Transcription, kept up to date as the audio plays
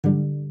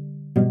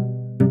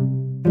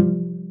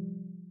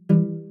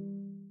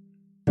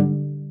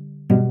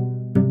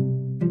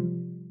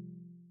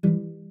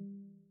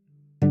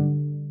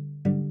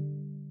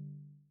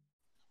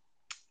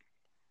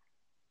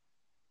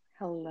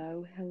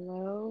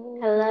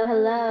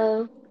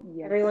Hello,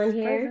 Yes, everyone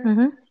here.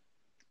 present.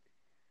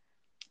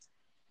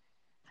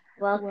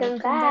 Welcome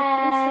Welcome back,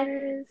 back.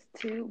 listeners,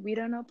 to We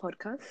Don't Know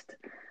podcast,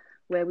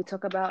 where we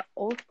talk about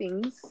all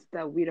things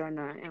that we don't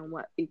know and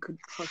what it could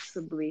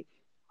possibly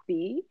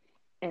be.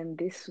 And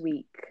this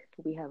week,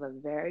 we have a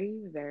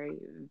very, very,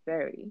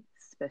 very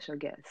special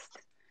guest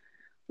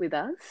with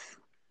us,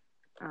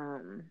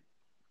 um,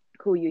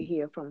 who you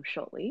hear from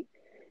shortly.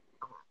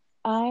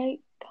 I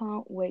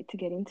can't wait to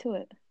get into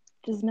it.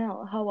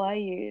 Gismelle, how are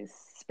you?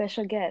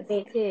 Special guest,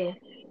 Me too.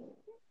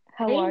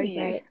 how are I'm you?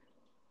 great.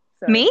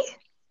 Sorry. Me?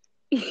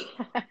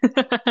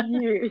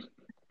 You.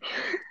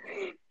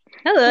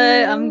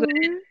 Hello, I'm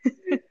good.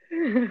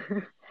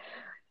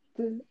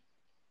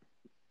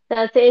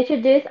 So to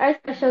introduce our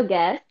special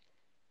guest,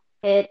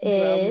 it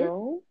Drum is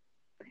roll.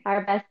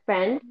 our best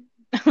friend,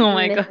 Oh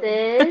my god.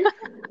 Mrs.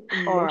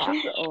 Aura.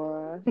 Mrs.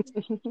 Aura.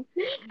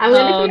 I'm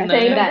gonna Oh keep I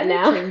think saying I'm no. that gonna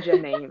now. change your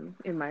name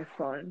in my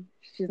phone.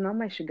 She's not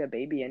my sugar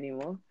baby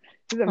anymore.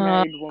 She's a Uh,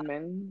 married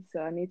woman, so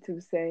I need to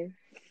say,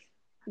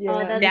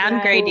 Oh, yeah, that's Mrs.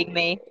 right. downgrading Cool.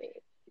 me.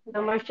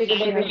 No more sugar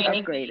She has baby for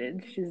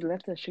upgraded. She's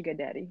left her sugar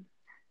daddy.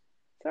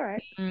 It's all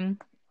right. Mm,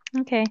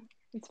 okay.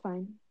 It's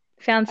fine.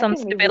 Found I some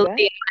can live with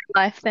that. stability in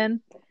my life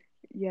then.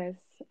 Yes,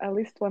 at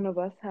least one of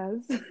us has.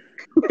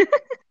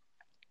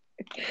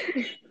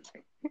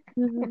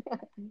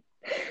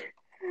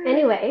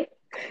 Anyway,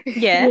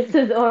 Yes.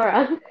 Mrs.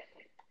 Aura,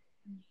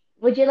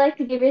 would you like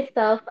to give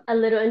yourself a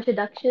little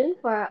introduction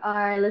for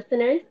our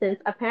listeners, since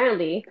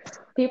apparently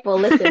people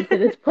listen to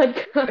this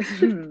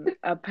podcast?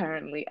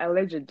 Apparently,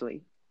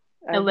 allegedly.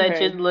 I've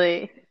heard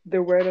Allegedly.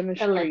 the word on the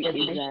street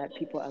is Allegedly. that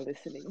people are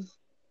listening,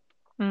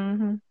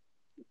 hmm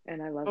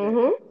and I love it.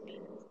 Mm-hmm.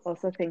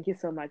 Also, thank you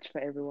so much for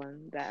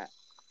everyone that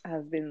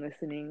has been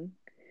listening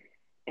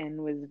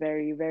and was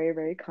very, very,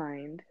 very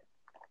kind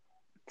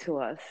to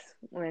us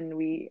when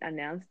we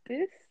announced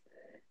this.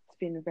 It's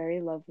been very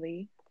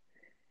lovely,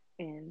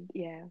 and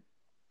yeah.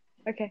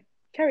 Okay,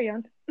 carry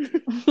on.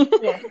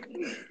 Yes.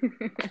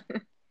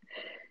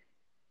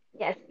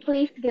 Yes,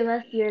 please give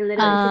us your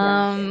little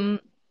introduction. Um,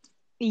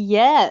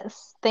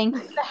 yes. Thank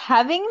you for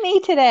having me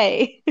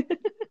today.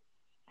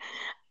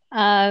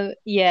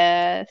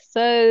 Yeah.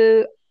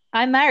 So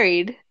I'm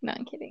married. No,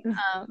 I'm kidding.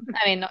 I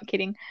mean, not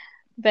kidding.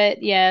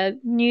 But yeah,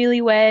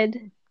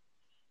 newlywed.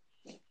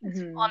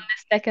 It's on Mhm.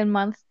 the second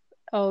month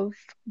of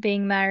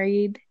being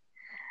married.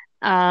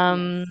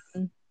 Yes. Um,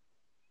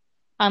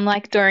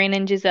 Unlike Doreen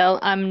and Giselle,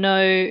 I'm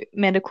no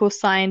medical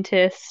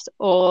scientist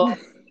or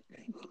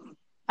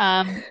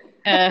um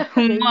Thank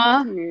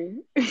humma.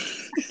 you.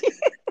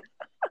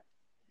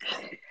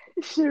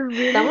 She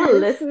really Someone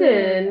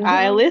listened. listen.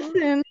 I Oh,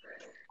 listen.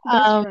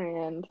 best Um,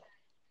 friend.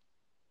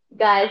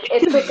 Guys,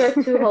 it took her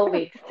 2 whole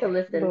weeks to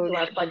listen Look, to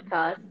our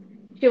podcast.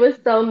 She was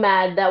so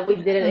mad that we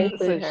didn't so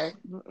include her.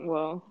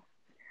 well,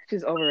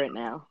 she's over it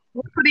now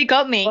look what he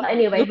got Well, me.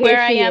 anyway, Look here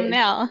where I she am is.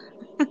 now.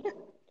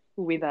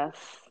 with us.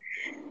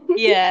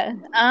 Yeah.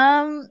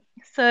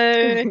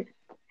 So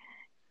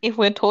if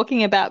we're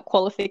talking about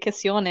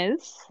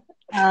qualificaciones,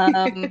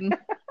 um,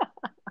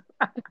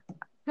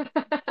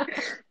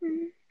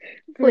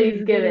 Please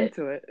Please give get it.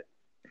 into it.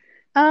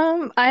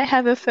 I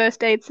have a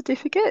first aid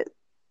certificate.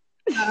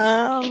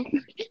 Um,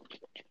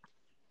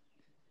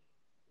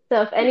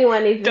 So if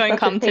anyone needs don't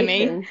come to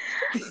me. resuscitation,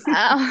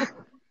 Um,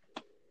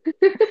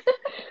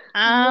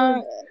 No,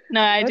 um,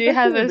 no, I that's do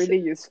have actually a. really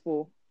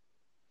useful.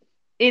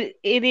 It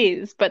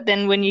is, but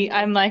then when Yeah,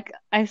 I'm like,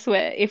 I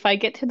swear, if I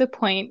get to the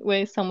point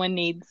where someone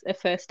needs a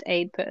first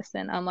aid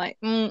person, I'm like,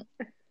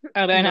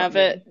 I don't not have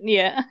it. me.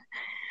 Yeah,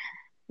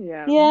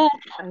 Yeah, yeah,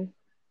 I,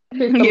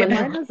 choose someone yeah.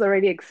 mine else. has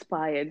already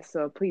expired,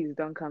 so please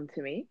don't come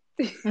to me.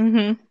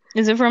 hmm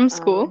Is it from Um,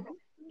 school?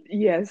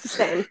 yes,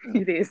 Same.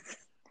 it is.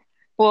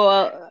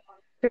 Well,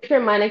 For sure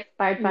mine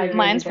expired 5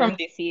 years mine's from ago.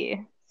 this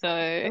year,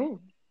 so Oh,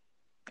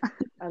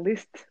 at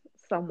least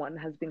someone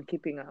has been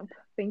keeping up.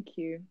 Thank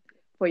you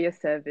for your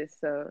service.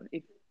 So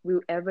if we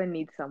ever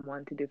need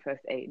someone to do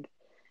first aid,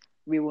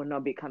 we will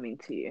not be coming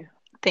to you.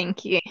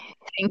 thank you,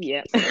 thank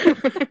Yeah. you.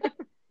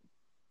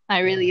 I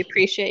really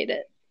appreciate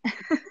it.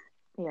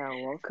 Yeah,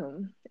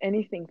 welcome.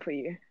 Anything for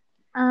you.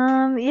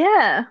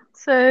 Yeah.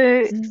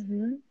 So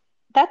Mm-hmm.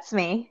 that's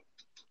me.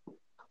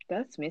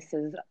 That's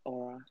Mrs.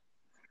 Aura.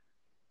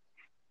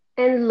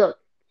 And look,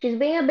 she's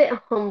being a bit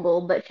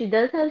humble, but she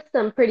does have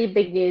some pretty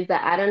big news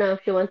that I don't know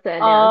if she wants to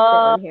announce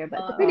it Oh, on here, but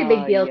it's a pretty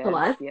big deal to Yes,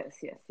 us. yes,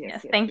 yes, yes,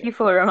 yes. yes, Thank you yes,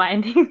 for yes.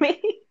 reminding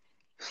me.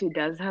 She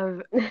does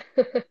have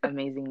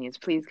amazing news.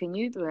 Please, can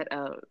you let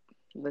our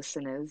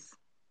listeners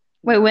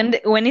Wait, know?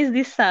 when is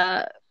this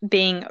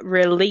being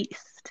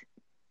released?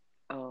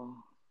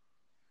 Oh,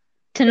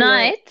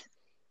 Tonight. Tonight?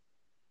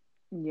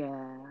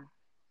 yeah.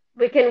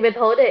 We can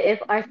withhold it if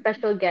our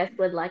special guest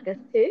would like us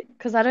to.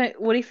 Because I don't,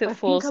 what if it But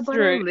think falls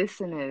about our through?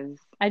 listeners.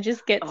 I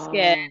just get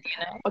scared, Oh, you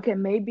know? okay.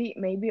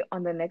 Maybe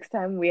on the next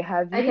time we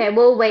have you, Okay,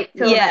 we'll wait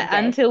till we'll Yeah, that day.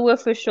 until we're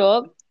for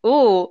sure.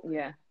 Ooh,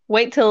 yeah.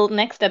 wait till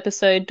next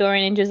episode.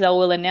 Dorian and Giselle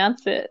will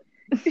announce it.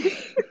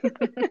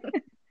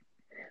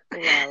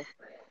 Wow.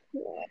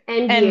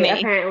 And And you, me.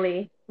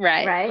 apparently,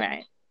 Right, right?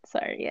 right. So,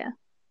 yeah.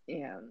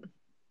 Yeah.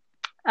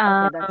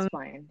 Okay, that's Um,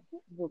 fine.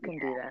 We can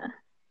do that.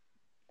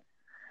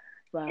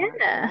 But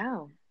yeah,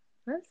 wow.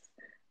 That's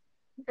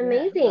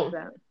love Amazing.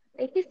 that.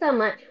 Thank you so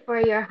much for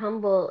your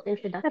humble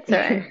that's all introduction.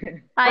 right.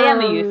 I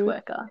am a youth Um,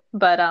 worker,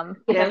 but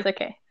you know, that's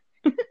okay.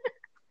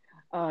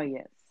 Oh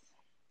yes.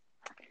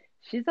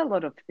 She's a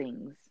lot of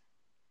things.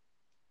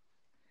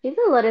 she's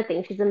a lot of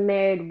things. She's a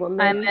married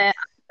I'm woman. Yes.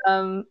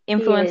 a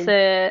She is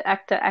influencer,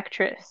 actor,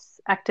 actress,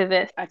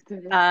 activist,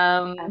 Activist,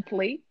 um,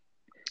 athlete,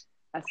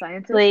 a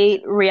scientist.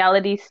 athlete,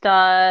 reality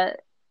star.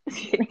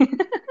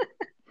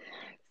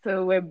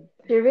 So we're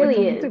She we're really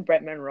talking to is.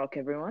 Bretman Rock,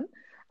 everyone.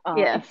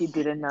 Yes, If you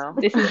didn't know.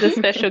 this is the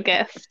special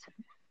guest.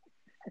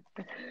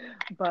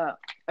 But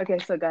okay,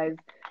 so guys,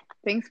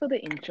 thanks for the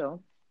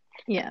intro,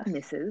 Yes.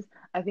 Mrs.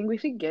 I think we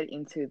should get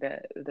into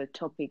the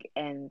topic,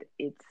 and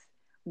it's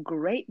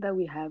great that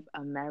we have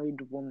a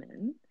married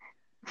woman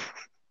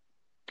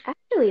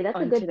Actually, that's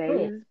a on good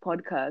point. today's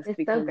podcast It's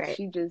so because great.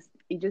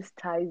 it just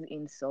ties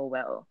in so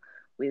well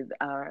with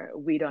our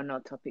we don't know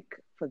topic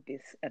for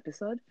this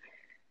episode.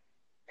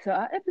 So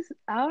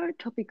our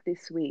topic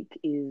this week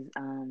is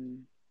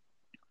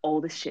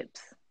all the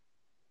ships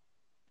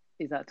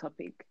is our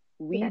topic.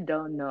 We Yeah.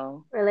 don't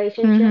know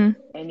Relationships, Mm-hmm.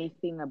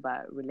 anything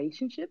about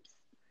relationships,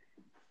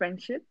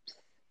 friendships,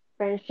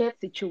 friendships.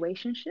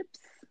 situationships,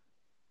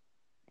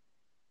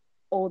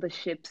 all the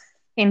ships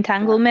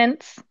that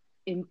Entanglements,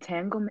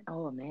 entanglement.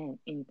 Oh man,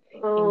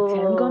 Oh,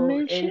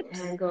 entanglement ships.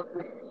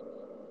 entanglement.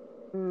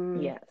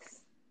 Mm,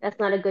 Yes, that's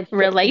not a good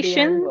ship to be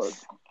on. tangled.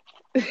 relations,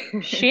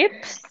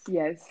 ships,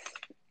 Yes.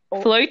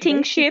 Oh,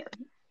 floating basic ship,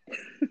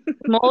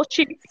 small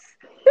ship,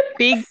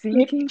 big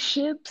ship, sinking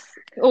ships.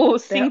 or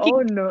They're sinking.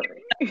 all no.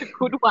 That's a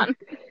good one.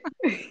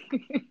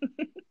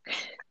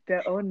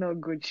 They're all no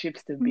good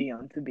ships to be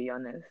on, to be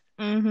honest.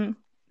 Mm-hmm.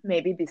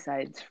 Maybe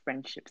besides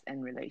friendships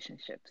and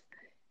relationships.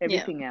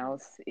 Yeah. Everything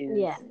else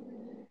is, Yeah.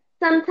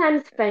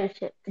 Sometimes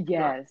friendships,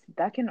 not. yes,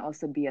 that can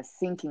also be a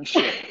sinking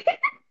ship,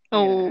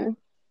 you know. Oh,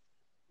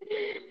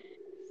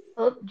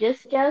 Oh,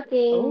 just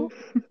joking. Oh,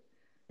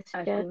 Just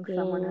I think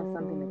someone has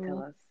something to tell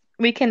joking. us.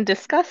 we can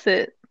discuss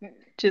it,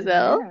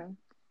 Giselle. Yeah.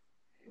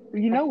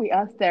 You know, we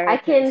are I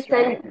can therapists,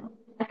 right? send.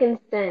 I can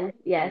send.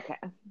 Yes. Okay.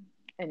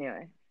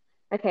 Anyway.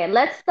 Okay.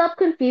 Let's stop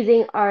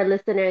confusing our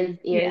listeners'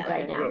 ears Yeah.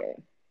 right Okay, now. yeah.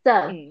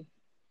 So, Mm,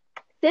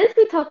 since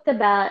we talked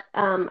about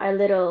our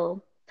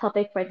little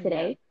topic for yeah.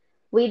 today,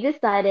 we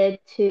decided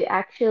to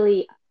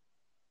actually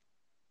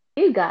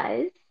you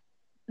guys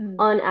Mm,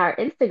 on our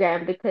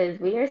Instagram because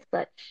we are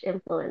such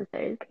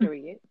influencers.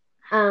 period.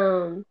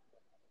 Um,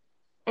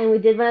 and we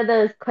did one of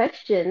those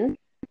questions,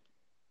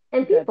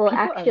 and That people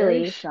people are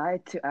very actually shy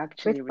to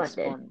actually responded.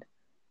 respond.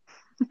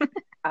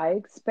 I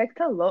expect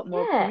a lot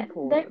more Yeah,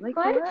 people. they're Like,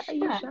 quite why are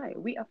you shy. shy?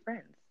 We are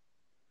friends.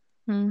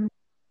 Mm-hmm.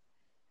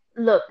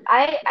 Look,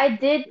 I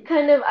did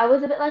kind of I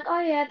was a bit like, oh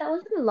yeah, that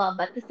wasn't a lot,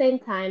 but at the same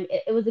time,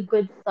 it was a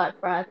good start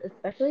for us,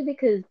 especially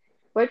because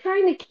we're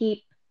trying to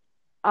keep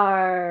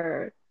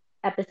our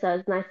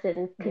episodes nice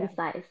and Yeah.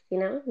 concise,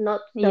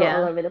 not so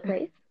all Yeah. over the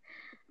place.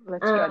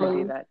 Let's try to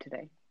do Um, that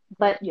today.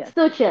 but Yes,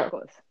 still of chill.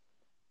 course.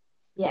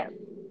 Yeah. Yeah.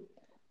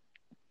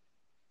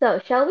 So,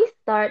 shall we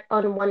start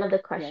on one of the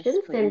Yes,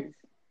 questions since please.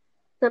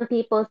 some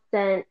people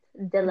sent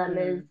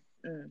dilemmas? Mm,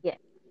 mm. Yeah.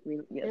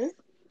 Yes.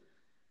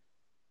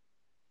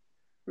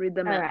 Read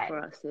them All out right. for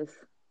us, sis.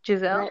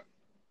 Giselle. Let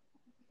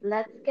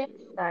let's get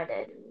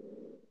started.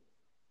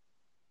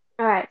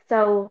 All right.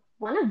 So,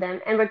 one of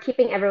them, and we're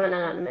keeping everyone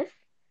anonymous.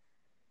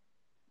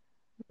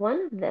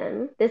 One of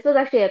them, this was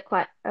actually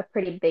a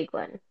pretty big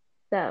one.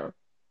 So,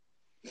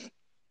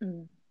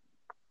 Mm,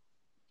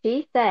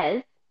 she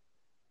says,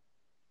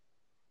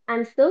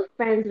 I'm still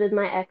friends with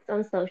my ex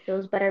on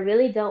socials, but I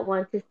really don't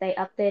want to stay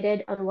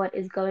updated on what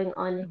is going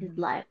on in his mm,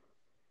 life.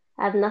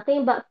 I have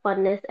nothing but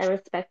fondness and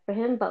respect for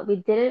him, but we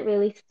didn't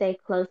really stay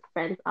close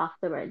friends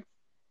afterwards,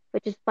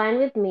 which is fine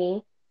with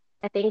me.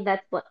 I think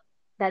that's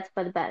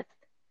for the best.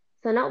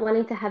 So not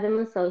wanting to have him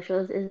on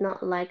socials is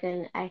not like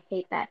an I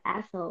hate that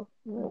asshole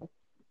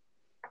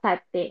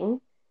type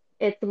thing.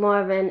 It's more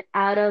of an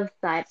out of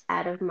sight,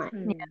 out of mind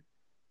Yeah. mm,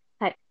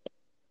 type.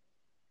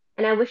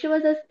 And I wish it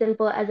was as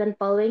simple as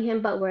unfollowing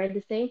him, but we're in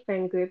the same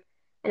friend group,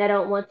 and I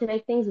don't want to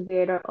make things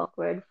weird or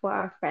awkward for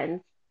our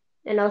friends,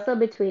 and also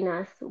between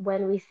us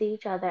when we see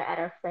each other at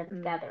our friends'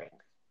 mm,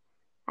 gatherings.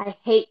 I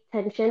hate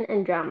tension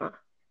and drama.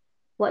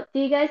 What do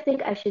you guys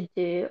think I should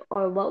do,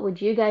 or what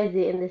would you guys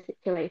do in this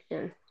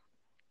situation?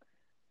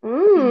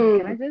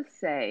 Can I Mm, just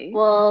say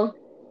well,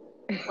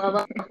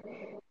 well,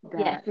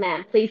 yes, that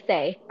ma'am, please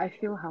say. I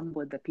feel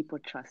humbled that people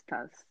trust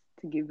us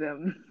to give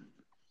them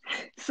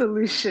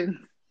solutions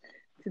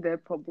to their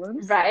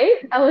problems? Right?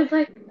 I was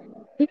like,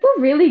 people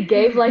really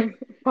gave like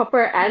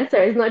proper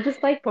answers, not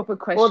just like, Proper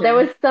well, there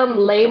was questions. some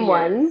lame Yes.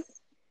 ones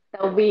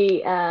that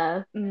we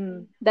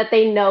Mm, that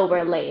they know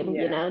were lame,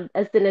 yeah.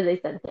 as soon as they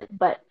sent it.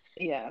 But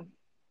Yeah.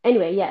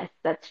 anyway, yes,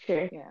 that's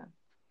true. Yeah.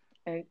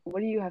 And what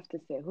do you have to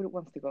say? Who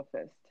wants to go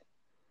first?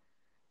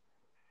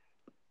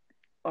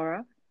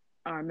 Aura?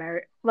 Our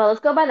Mary? Well, let's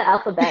go by the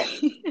alphabet.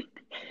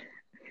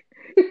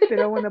 They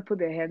don't want to put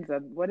their hands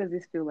up. What does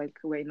this feel like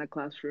we're in a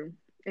classroom?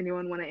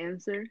 Anyone want to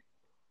answer?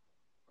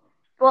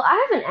 Well,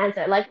 I have an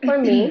answer. Like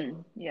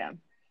Yeah.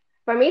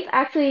 for me, it's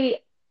actually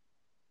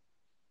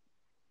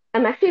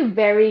I'm actually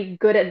very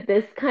good at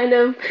this kind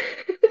of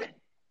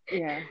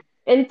Yeah.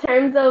 in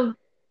terms of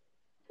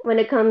when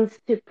it comes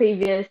to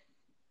previous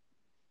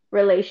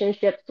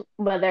relationships,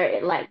 whether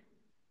it like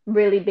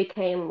really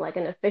became like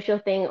an official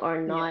thing or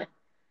Yeah. not.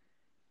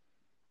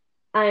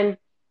 I'm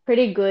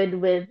pretty good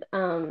with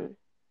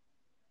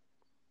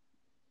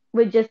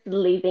just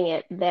leaving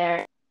it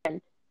there,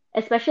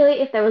 especially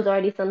if there was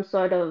already some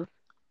sort of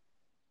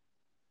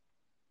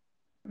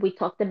we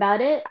talked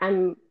about it.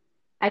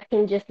 I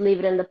can just leave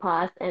it in the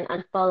past and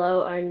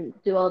unfollow and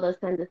do all those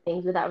kinds of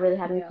things without really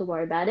having Yeah. to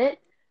worry about it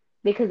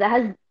because that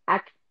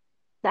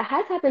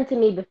has happened to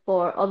me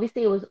before.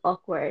 Obviously, it was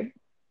awkward,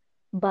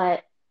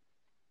 but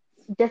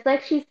just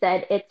like she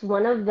said, it's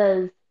one of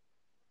those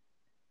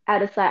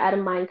out of sight, out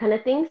of mind kind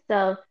of things.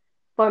 So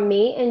for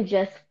me, and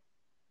just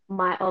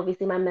my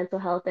obviously my mental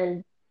health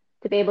and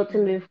to be able to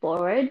Mm. move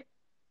forward,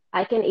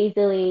 I can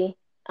easily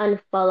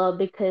unfollow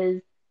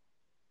because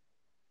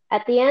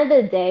at the end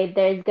of the day,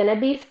 there's gonna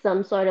be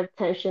some sort of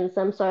tension,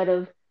 some sort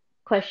of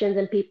questions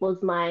in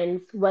people's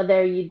minds,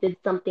 whether you did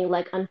something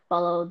like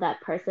unfollow that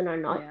person or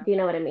not. Yeah. Do you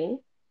know what I mean?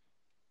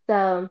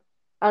 So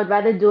I would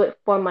rather do it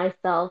for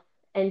myself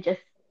and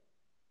just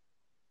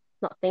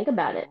not think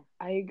about it.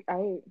 Yeah.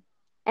 I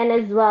And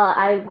as well,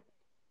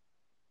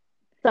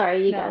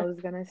 sorry, you no, I go. was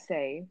gonna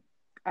say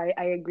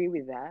I agree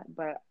with that,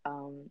 but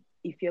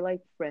if you're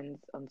like friends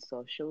on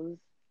socials,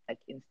 like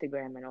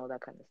Instagram and all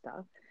that kind of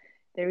stuff,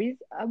 there is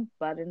a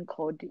button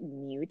called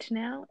mute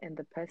now, and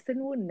the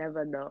person will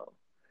never know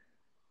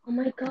Oh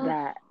my gosh.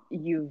 that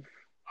you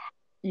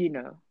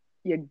know,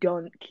 you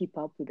don't keep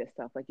up with the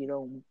stuff. Like you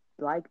don't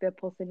like their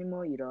post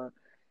anymore. You don't.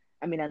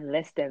 I mean,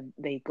 unless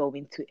they go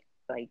into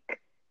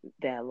like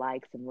their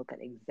likes and look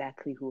at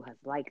exactly who has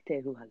liked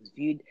it, who has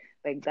viewed.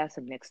 Like that's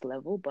the next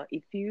level. But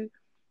if you're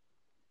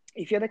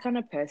the kind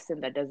of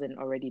person that doesn't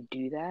already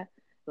do that,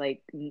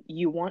 like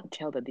you won't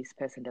tell that this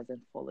person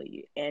doesn't follow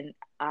you. And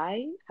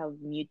I have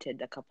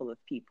muted a couple of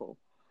people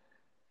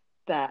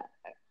that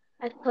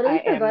I I totally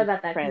forgot am about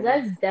that because friends.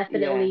 I've Yeah,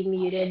 definitely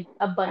muted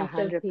a bunch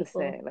of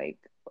people. 100%. Like,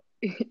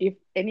 if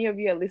any of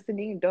you are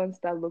listening, don't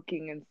start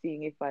looking and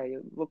seeing if I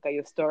look at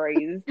your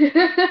stories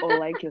or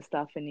like your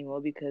stuff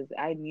anymore because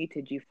I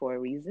muted you for a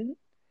reason.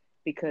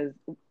 Because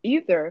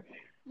either,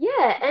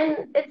 Yeah,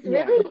 and it's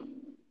yeah, really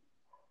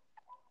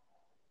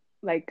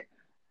like,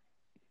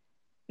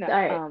 no,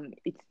 sorry.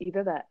 it's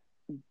either that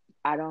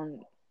I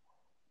don't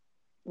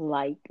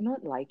like,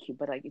 not like you,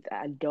 but like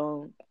I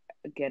don't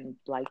again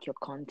like your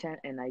content,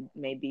 and I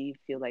maybe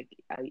feel like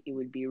it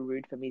would be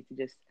rude for me to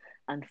just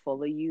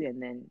unfollow you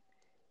and then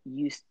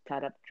you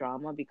start up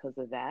drama because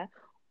of that,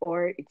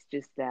 or it's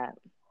just that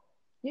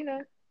you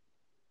know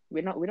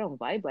we don't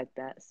vibe like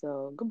that.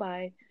 So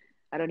goodbye.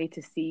 I don't need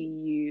to see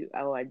you.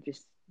 Oh, I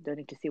just don't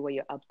need to see what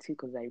you're up to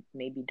because I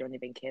maybe don't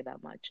even care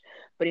that much.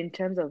 But in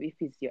terms of if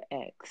it's your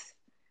ex,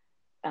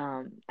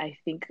 I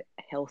think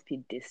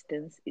healthy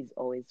distance is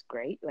always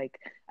great. Like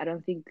I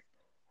don't think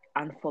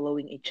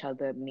unfollowing each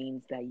other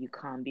means that you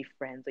can't be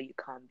friends or you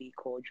can't be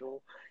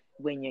cordial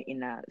when you're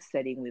in a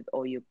setting with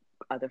all your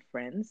other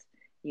friends,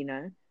 you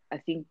know? I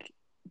think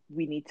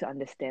we need to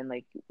understand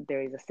like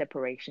there is a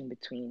separation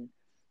between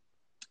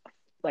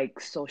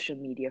like social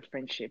media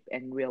friendship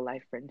and real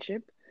life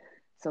friendship.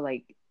 So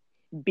like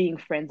being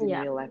friends in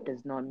Yeah. real life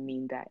does not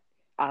mean that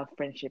our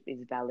friendship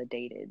is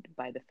validated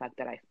by the fact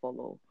that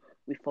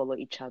we follow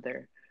each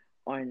other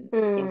on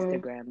Mm,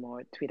 Instagram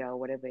or Twitter or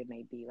whatever it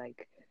may be.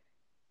 Like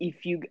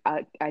if you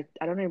I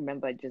don't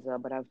remember Giselle,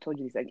 but I've told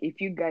you this. Like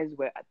if you guys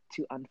were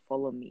to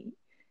unfollow me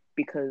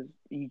because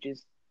you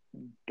just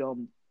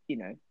don't,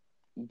 you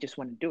just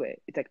want to do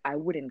it. It's like I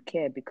wouldn't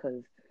care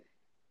because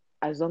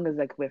as long as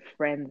like we're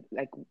friends,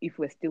 like if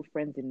we're still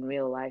friends in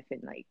real life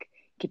and like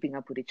keeping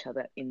up with each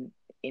other in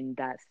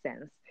that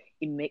sense,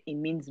 it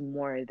means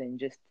more than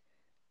just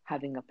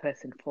having a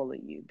person follow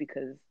you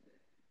because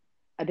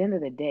at the end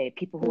of the day,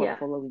 people who are yeah.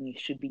 following you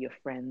should be your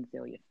friends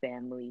or your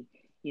family,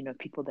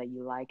 people that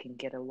you like and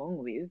get along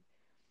with.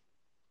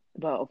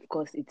 But of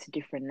course, it's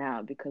different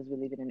now because we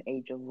live in an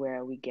age of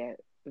where we get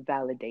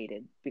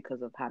validated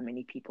because of how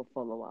many people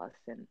follow us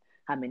and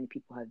how many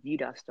people have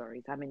viewed our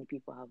stories, how many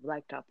people have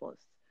liked our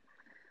posts,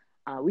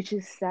 which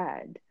is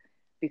sad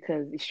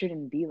because it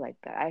shouldn't be like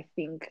that. I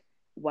think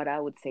what I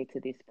would say to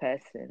this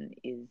person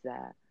is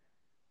that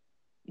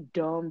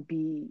don't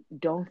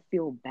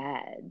feel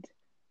bad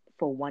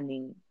for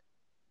wanting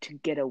to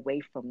get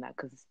away from that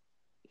because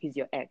he's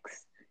your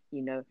ex.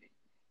 You know,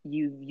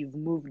 you've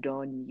moved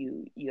on.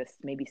 You're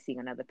maybe seeing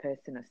another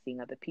person or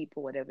seeing other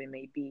people, whatever it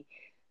may be.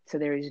 So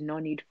there is no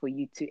need for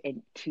you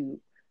to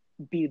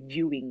be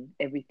viewing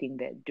everything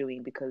they're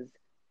doing because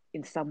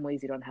in some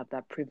ways you don't have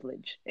that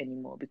privilege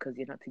anymore because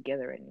you're not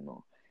together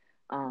anymore.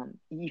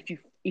 If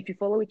you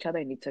follow each other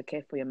and it's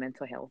okay for your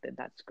mental health, then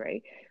that's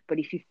great. But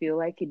if you feel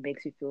like it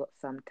makes you feel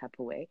some type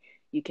of way,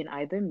 you can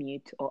either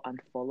mute or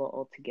unfollow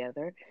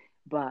altogether.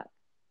 But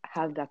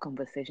have that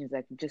conversation. It's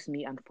like, just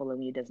me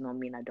unfollowing you does not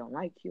mean I don't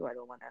like you. I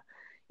don't want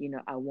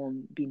to, I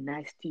won't be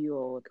nice to you,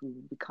 or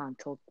we can't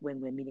talk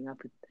when we're meeting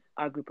up with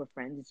our group of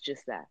friends. It's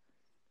just that,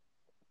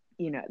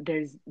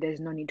 there's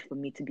no need for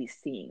me to be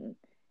seeing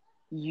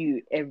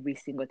you every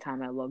single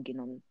time I log in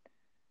on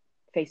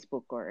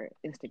Facebook or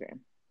Instagram.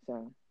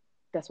 So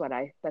that's what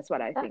I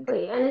think.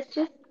 Exactly. And it's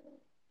just,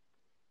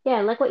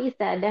 yeah, like what you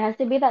said, there has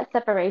to be that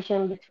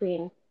separation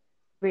between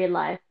real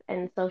life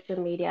and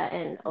social media.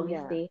 And Yeah.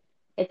 obviously,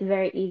 it's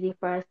very easy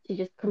for us to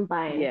just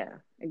combine Yeah,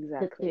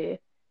 the exactly. two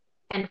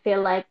and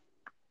feel like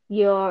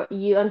you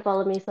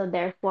unfollow me, so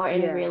therefore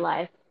in real Yeah.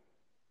 life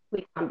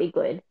we can't be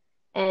good.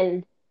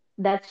 And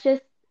that's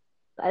just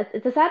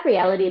it's a sad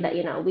reality that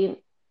Mm.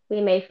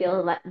 we may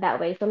feel that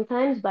way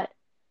sometimes, but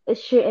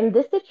it's true in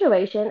this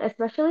situation,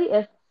 especially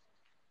if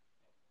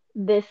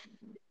this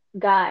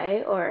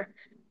guy or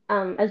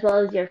as well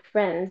as your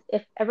friends,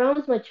 if everyone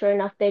was mature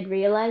enough, they'd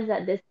realize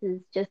that this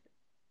is just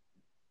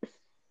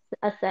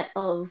a set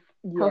of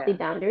healthy Yeah.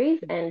 boundaries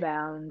and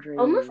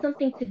almost Boundaries.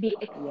 something to be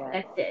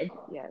Yes. expected.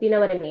 Yes, Do you know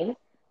yes. what I mean?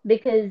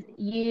 Because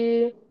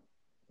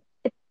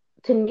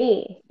to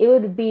me, it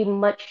would be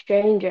much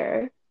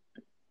stranger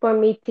for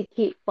me to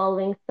keep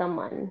following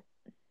someone,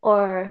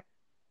 or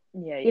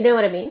Yeah, you yeah. know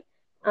what I mean?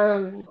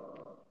 Um,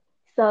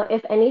 so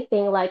if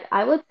anything, like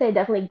I would say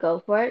definitely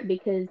go for it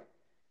because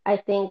I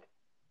think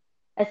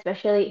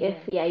especially if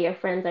Yeah. yeah, your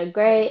friends are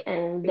great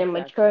and they're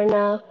mature Exactly.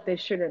 enough, They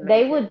shouldn't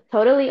they make it. would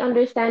totally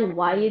understand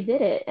why you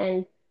did Mm. it.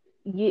 And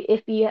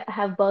if you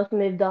have both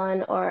moved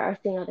on or are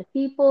seeing other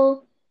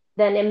people,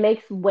 then it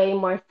makes way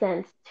more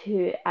sense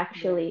to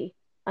Yeah. actually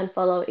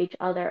unfollow each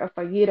other or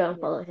for you to Yes.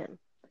 unfollow him.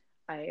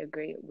 I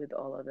agree with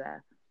all of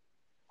that.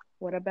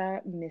 What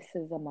about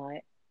Mrs.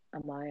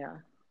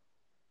 Amaya?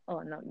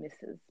 Oh, not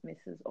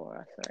Mrs.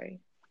 Aura,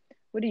 sorry.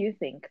 What do you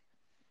think?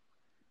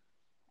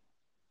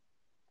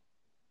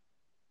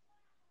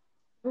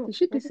 Oh, Did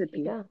she where did she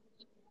disappear? go?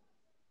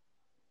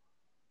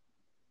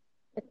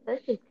 It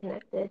says she's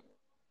connected.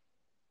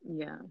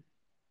 Yeah.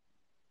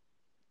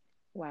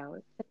 Wow.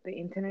 The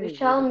internet We is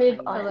shall really move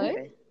playing up Hello? on.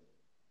 today.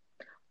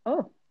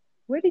 Oh,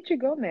 where did you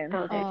go, man?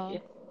 Oh, there she Oh,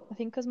 is. I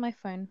think because my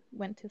phone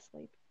went to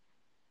sleep.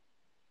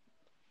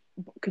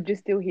 Could you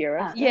still hear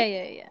us Oh, though?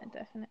 Yeah,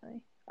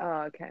 definitely.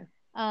 Oh, okay.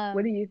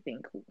 What do Um, you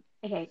think?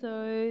 okay.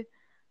 so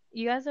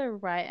you guys are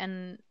right,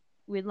 and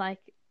with like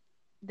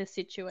the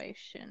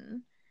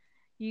situation,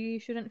 you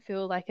shouldn't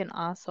feel like an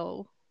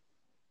asshole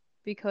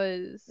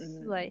because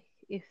Mm, like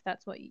if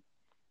that's what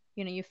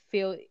you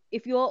feel,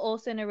 if you're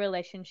also in a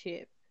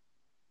relationship,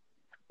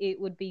 it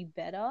would be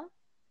better.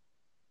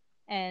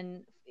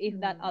 And if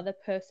that mm, other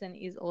person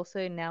is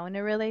also now in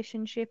a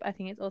relationship, I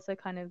think it's also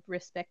kind of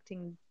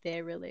respecting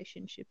their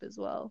relationship as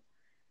well.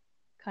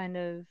 Kind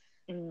of,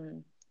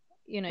 mm.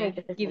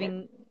 $100%.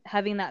 giving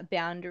having that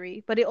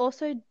boundary. But it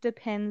also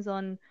depends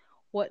on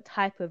what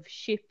type of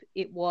ship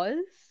it was.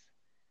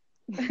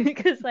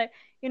 Because like,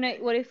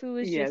 what if it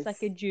was just Yes.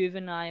 like a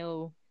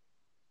juvenile,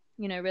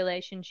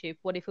 relationship?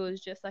 What if it was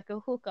just like a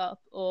hookup?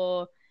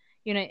 Or,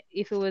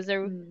 if it was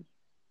Mm,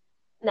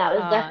 No,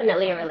 it's a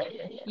definitely a thing.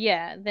 relationship.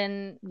 Yeah,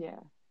 then yeah.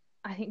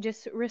 I think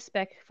just to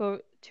respect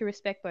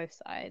both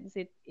sides.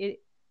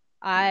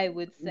 I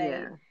would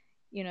say,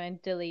 Yeah.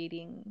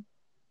 deleting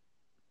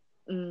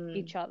Mm.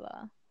 each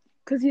other.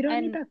 Because you don't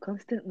need And that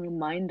constant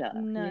reminder,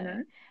 you no.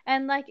 know?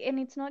 And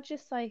it's not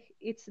just like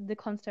it's the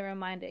constant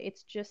reminder.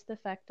 It's just the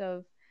fact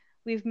of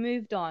we've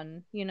moved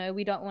on, we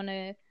don't want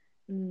to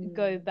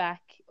go Mm,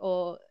 back,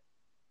 or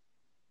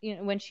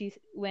when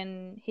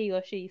he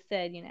or she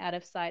said, out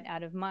of sight,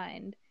 out of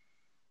mind.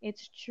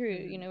 It's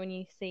true, mm. when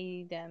you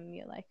see them,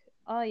 you're like,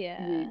 oh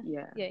You, yeah.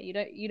 yeah. Yeah,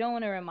 you don't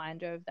want a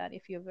reminder of that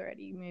if you've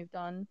already moved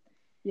on.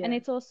 And Yeah.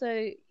 it's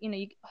also,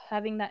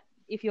 having that,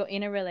 if you're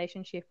in a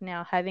relationship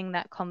now, having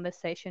that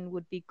conversation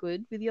would be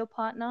good with your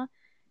partner,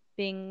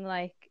 being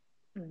like,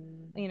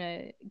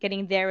 Mm,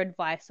 getting their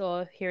advice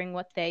or hearing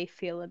what they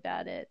feel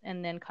about it,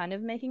 and then kind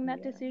of making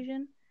that yeah.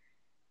 decision.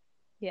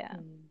 Yeah.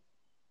 Mm,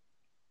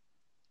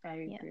 I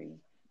Yes. agree.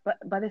 But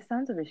by the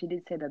sounds of it, she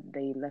did say that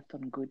they left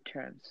on good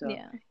terms. So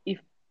Yeah. if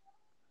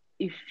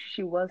if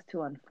she was to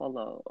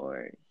unfollow,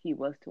 or he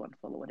was to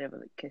unfollow, whatever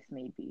the case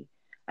may be,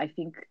 I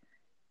think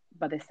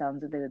by the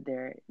sounds of it,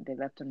 they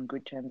left on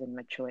good terms and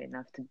mature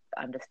enough to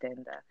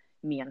understand that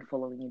me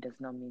unfollowing you does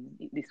not mean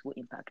this will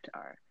impact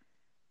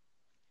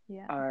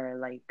Yeah. our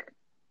like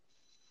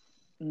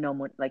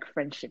normal like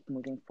friendship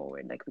moving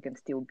forward. Like we can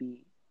still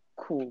be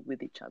cool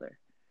with each other,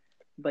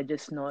 but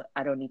just not.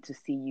 I don't need to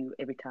see you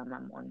every time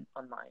I'm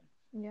online,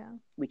 Yeah.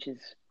 which is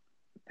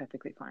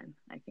perfectly fine,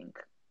 I think.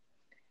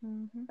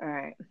 Mm-hmm. All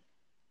right,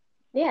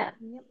 Yeah,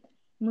 Yep.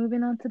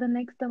 moving on to the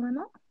next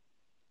dilemma.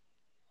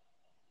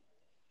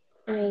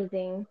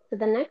 amazing. So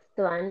the next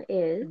one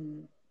is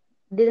Mm,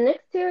 the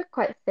next two are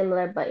quite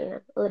similar, but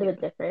a little yeah.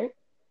 bit different.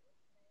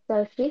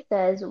 So she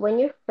says, when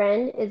your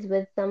friend is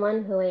with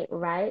someone who ain't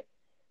right,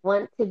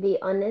 want to be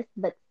honest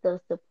but still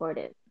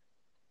supportive.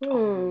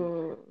 Oh,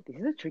 Hmm, this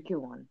is a tricky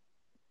one.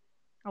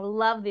 I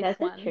love this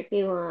that's a one.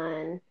 tricky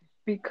one.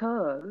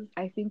 Because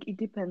I think it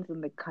depends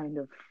on the kind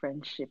of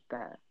friendship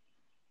that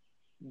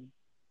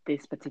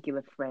this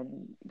particular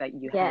friend that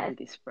you have Yes. with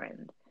this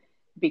friend.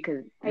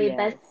 Because Are you yes,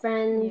 best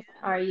friends? Yeah.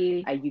 Are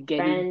you are you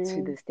getting to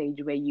friends? the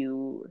stage where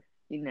you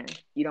know,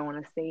 you don't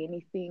want to say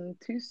anything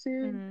too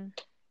soon, Mm-hmm.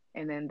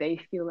 and then they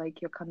feel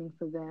like you're coming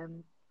for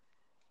them?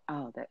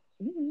 Oh, that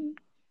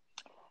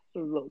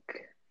look,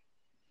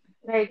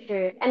 Very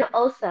true. And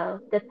also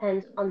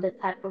depends on the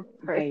type of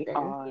they person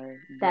are,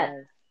 that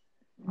yes,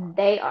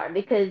 they are.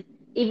 Because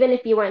even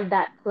if you weren't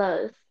that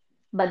close,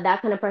 but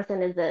that kind of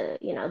person is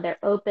they're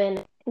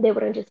open, they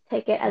wouldn't just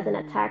take it as an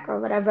attack mm, or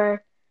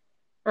whatever.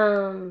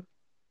 Um,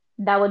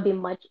 that would be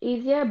much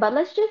easier. But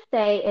let's just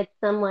say it's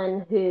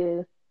someone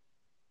who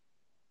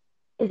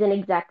isn't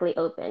exactly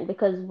open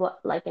because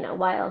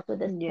why else would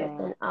this yeah,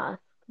 person ask?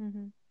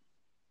 Mm-hmm.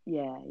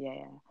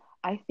 yeah.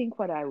 I think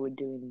what I would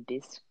do in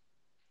this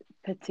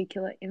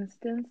particular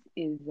instance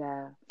is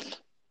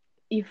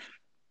if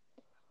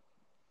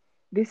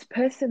this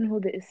person who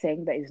is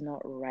saying that is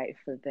not right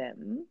for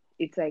them,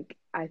 it's like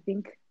I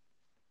think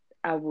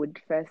I would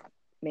first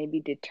maybe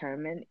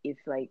determine if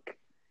like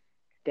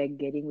they're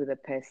getting with a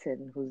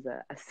person who's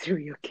a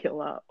serial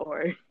killer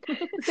or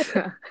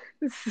so-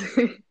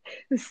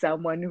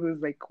 someone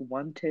who's like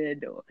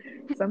wanted or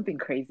something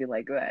crazy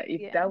like that.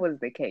 If Yeah. that was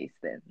the case,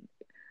 then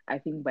I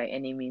think by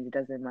any means, it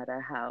doesn't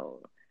matter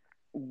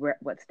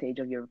what stage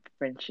of your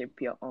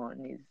friendship you're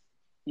on, is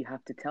you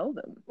have to tell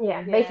them, Yeah,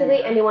 you basically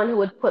Yeah. know? anyone who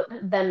would put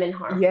them in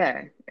harm.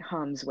 Yeah,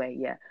 harm's way,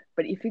 yeah.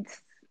 But if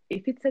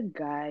it's a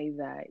guy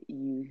that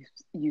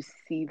you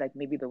see like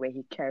maybe the way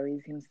he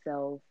carries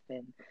himself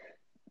and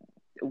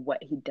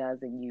what he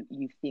does, and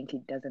you think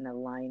it doesn't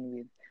align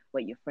with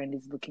what your friend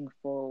is looking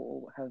for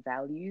or her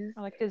values,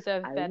 I like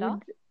deserve I better.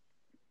 would,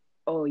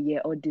 oh yeah,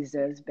 or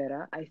deserves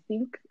better. I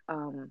think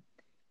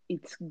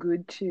it's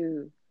good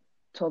to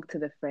talk to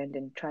the friend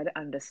and try to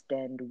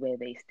understand where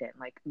they stand.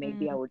 Like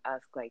maybe I Mm. would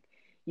ask like,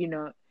 you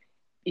know,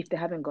 if they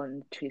haven't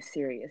gotten too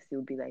serious, it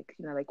would be like,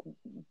 like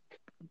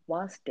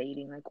whilst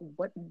dating, like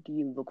what do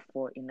you look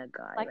for in a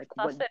guy? Like Like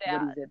what suss it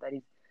what out. is it that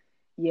is,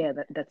 yeah,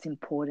 that's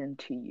important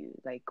to you?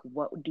 Like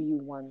what do you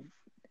want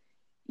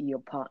your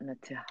partner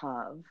to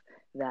have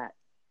that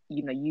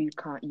you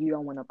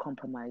don't want to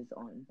compromise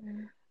on?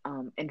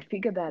 Mm. And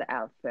figure that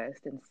out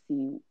first and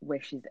see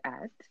where she's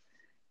at,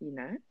 you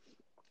know,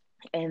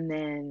 and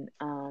then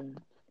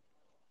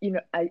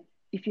I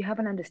if you have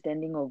an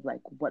understanding of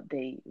like what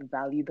they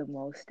value the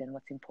most and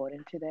what's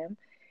important to them,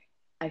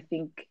 I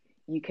think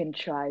you can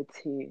try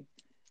to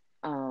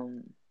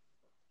um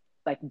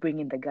like bring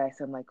in the guy.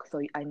 So I'm like,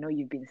 so I know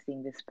you've been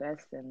seeing this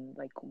person,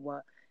 like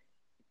what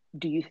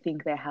do you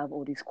think they have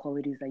all these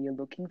qualities that you're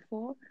looking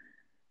for?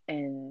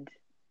 and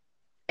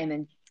and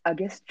then I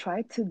guess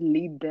try to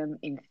lead them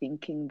in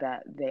thinking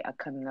that they are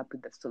coming up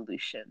with a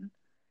solution,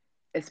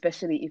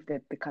 especially if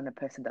they're the kind of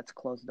person that's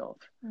closed off.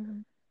 Mm-hmm.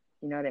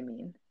 You know what I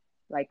mean?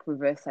 Like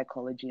reverse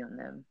psychology on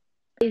them.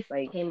 Always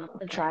Like came up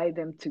with that. try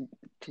them to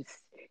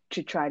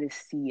to try to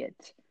see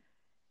it,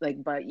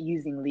 like by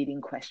using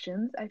leading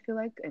questions, I feel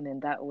like, and then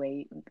that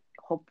way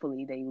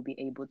hopefully they will be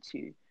able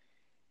to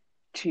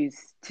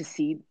choose to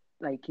see,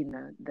 like,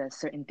 the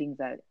certain things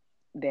that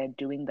they're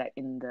doing that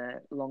in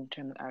the long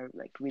term are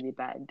like really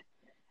bad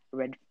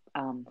red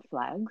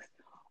flags.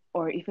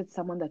 Or if it's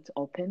someone that's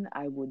open,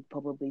 I would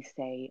probably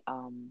say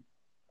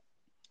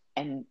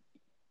and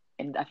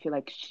I feel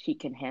like she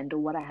can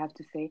handle what I have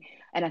to say.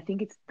 And I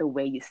think it's the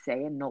way you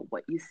say and not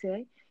what you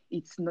say.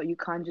 It's not, you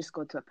can't just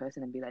go to a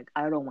person and be like,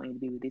 I don't want you to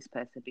be with this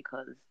person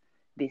because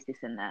this,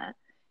 and that.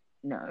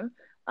 No.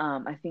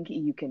 I think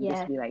you can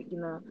just Yes. be like,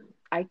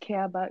 I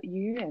care about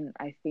you, and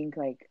I think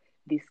like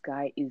this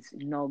guy is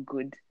no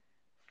good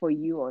for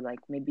you, or like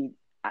maybe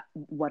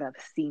what I've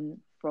seen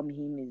from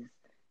him is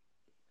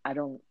I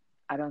don't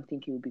I don't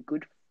think it would be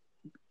good.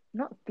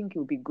 Not think it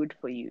would be good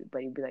for you,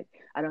 but you'd be like,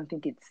 I don't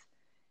think it's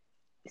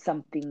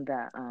something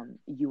that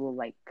you will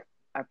like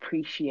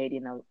appreciate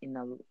in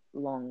a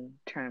long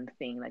term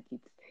thing. Like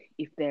it's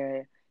if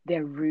they're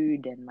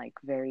rude and like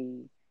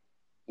very,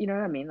 you know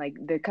what I mean, like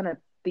the kind of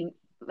thing,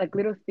 like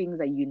little things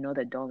that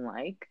that don't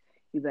like,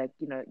 you like,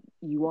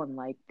 you won't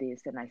like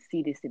this and I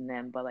see this in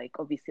them, but like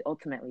obviously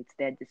ultimately it's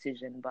their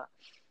decision. But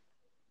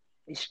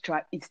it's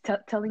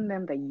telling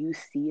them that you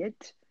see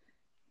it.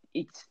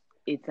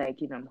 It's like,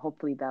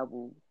 hopefully that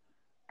will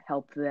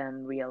help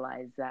them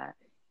realize that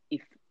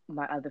if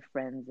my other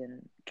friends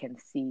and can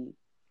see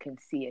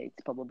it,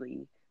 it's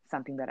probably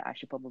something that I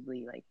should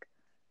probably like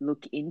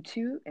look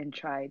into and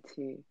try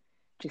to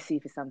see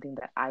if it's something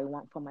that I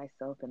want for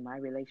myself and my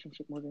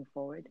relationship moving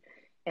forward,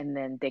 and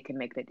then they can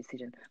make their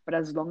decision. But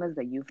as long as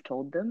that you've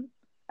told them,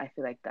 I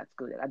feel like that's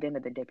good. At the end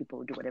of the day, people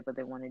will do whatever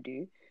they want to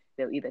do.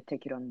 They'll either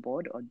take it on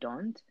board or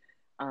don't.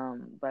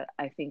 But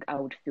I think I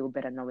would feel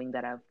better knowing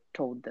that I've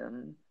told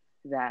them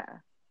that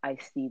I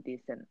see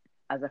this, and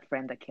as a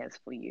friend that cares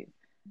for you,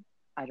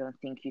 I don't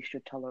think you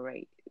should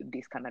tolerate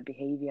this kind of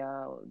behavior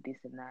or this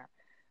and that.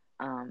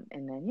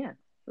 And then yeah,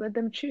 let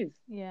them choose.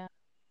 Yeah.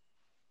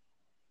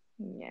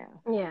 Yeah.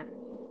 Yeah.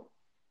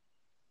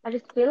 I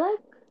just feel like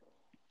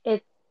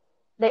it's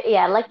there,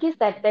 yeah, like you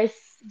said, there's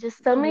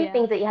just so many Yeah.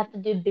 things that you have to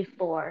do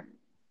before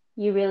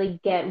you really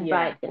get Yeah.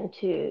 right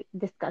into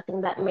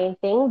discussing that main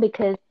thing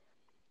because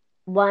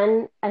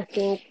one, I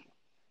think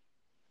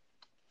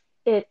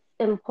it's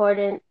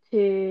important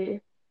to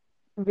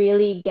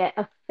really get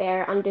a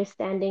fair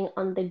understanding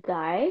on the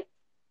guy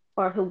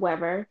or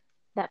whoever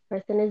that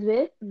person is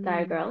with,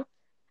 guy or Mm, girl.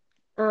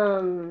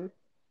 Um,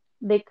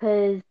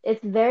 because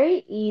it's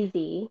very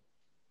easy,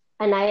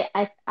 and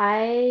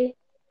I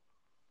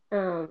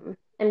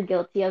am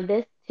guilty of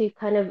this to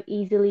kind of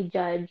easily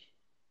judge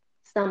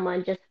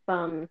someone just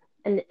from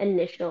an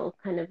initial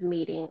kind of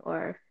meeting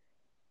or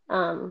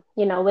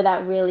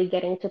without really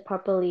getting to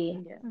properly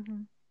yeah.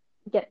 Mm-hmm.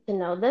 get to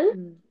know them.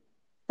 Mm,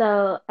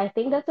 So I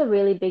think that's a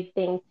really big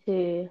thing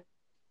to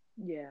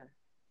yeah.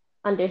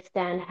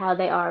 understand how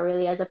they are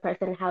really as a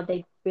person, how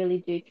they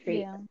really do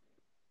treat Yeah.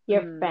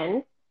 your Mm,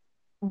 friends.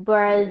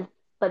 Whereas,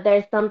 but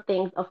there's some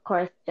things, of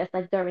course, just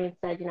like Doreen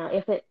said,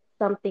 if it's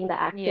something that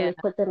Yeah. actually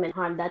puts them in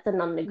harm, that's a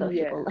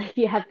non-negotiable. yeah. Like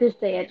you have to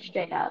say it Yeah.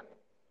 straight up.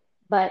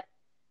 But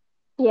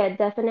yeah,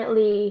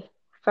 definitely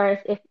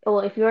first, if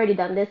you've already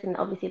done this, and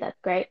obviously that's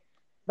great.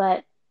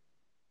 But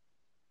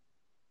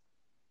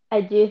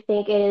I do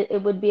think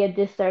it would be a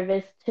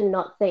disservice to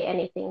not say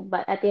anything.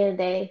 But at the end of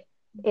the day,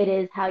 it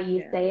is how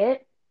you Yeah. say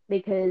it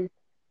because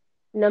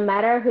no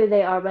matter who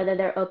they are, whether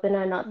they're open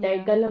or not,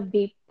 they're Yeah. gonna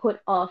be put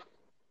off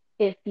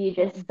if you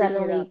just Bring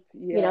it up. suddenly,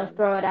 Yeah.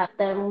 throw it at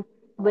them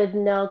with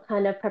no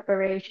kind of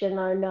preparation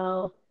or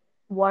no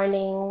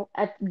warning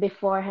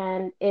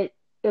beforehand. It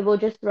will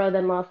just throw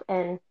them off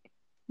and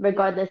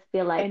Yeah. regardless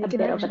feel like And a it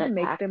can bit of an actually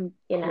make attack, them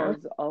you know?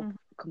 close off Mhm.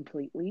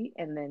 completely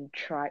and then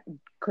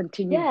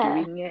continue Yeah,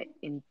 doing it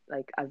in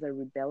like as a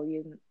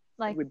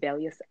Like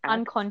rebellious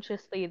act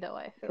unconsciously, though,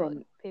 I feel like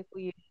from people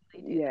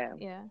usually do that. yeah.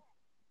 Yeah.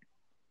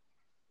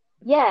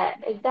 yeah,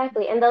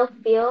 exactly. And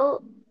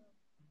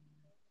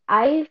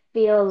I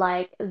feel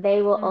like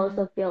they will Mm.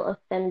 also feel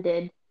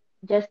offended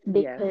just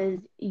Yes. because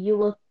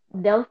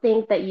they'll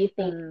think that you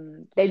think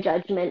Mm, their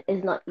judgment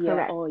is not yeah.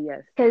 correct. Oh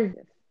yes. Because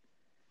Yes.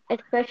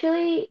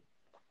 especially,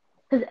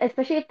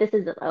 especially if this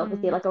is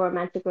obviously Mm. like a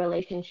romantic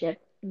relationship,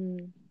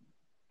 Mm,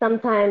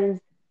 sometimes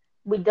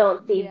we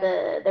don't see Yeah.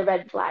 the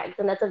red flags,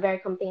 and that's a very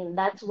common thing.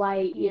 That's why,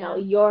 Yeah.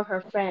 you're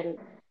her friend,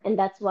 and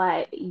that's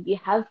why you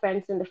have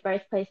friends in the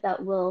first place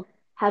that will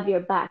have your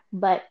back.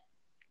 But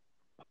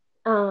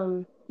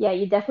yeah,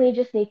 you definitely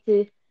just need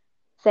to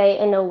say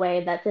in a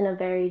way that's in a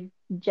very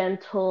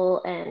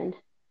gentle and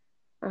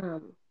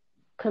um,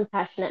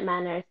 compassionate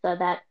manner so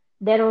that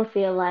they don't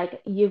feel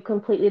like you've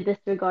completely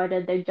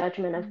disregarded their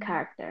judgment of mm,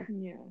 character.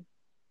 yeah.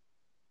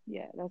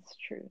 Yeah, that's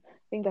true. I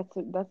think that's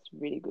a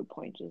really good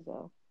point,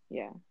 Giselle.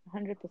 Yeah,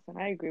 100%.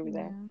 I agree with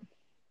that. Yeah.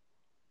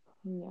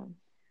 Yeah.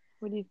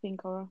 What do you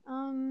think, Aura?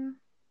 Um,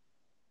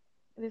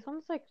 this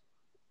one's like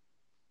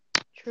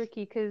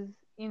tricky because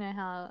you know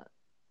how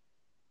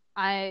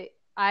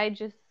I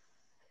just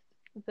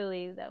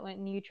believe that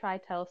when you try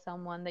tell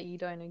someone that you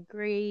don't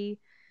agree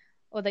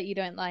or that you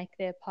don't like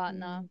their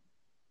partner, Mm,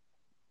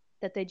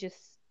 that they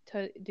just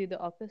do the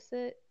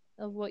opposite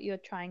of what you're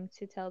trying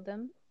to tell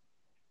them.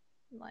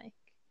 Like,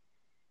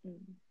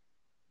 mm,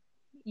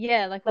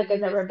 yeah, like what Like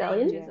as you a were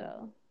saying, rebellion. yeah.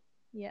 Giselle.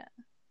 Yeah,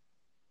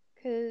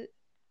 cause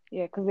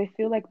Yeah, because they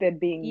feel like they're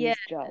being yeah,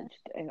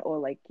 misjudged and or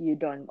like you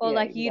don't, or yeah,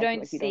 like you exactly,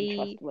 don't like you don't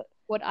trust see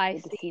what I the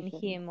see in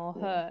decisions. him or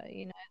Yeah. her.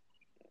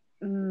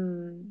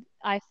 Mm,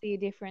 I see a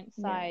different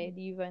yeah. side.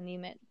 You've only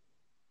met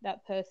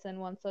that person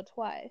once or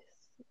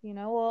twice,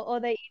 or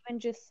they even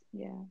just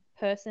Yeah.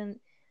 person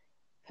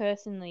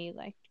personally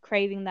like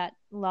craving that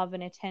love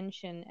and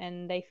attention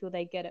and they feel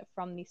they get it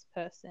from this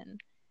person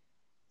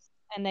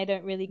and they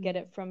don't really get Mm.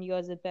 it from you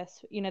as a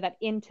best, that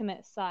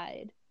intimate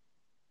side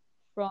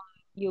from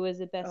you as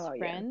a best Oh yeah.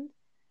 friend.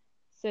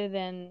 So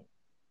then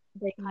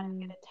they kind of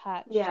Mm, get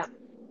attached Yeah,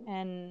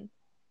 and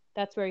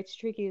that's where it's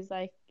tricky is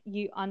like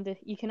you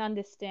can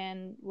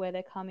understand where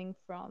they're coming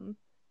from,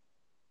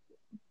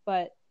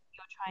 but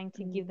you're trying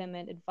to give mm, them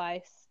an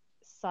advice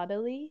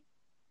subtly.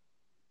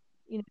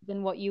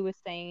 Then what you were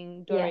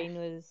saying, yes, Doreen,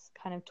 was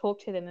kind of talk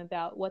to them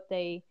about what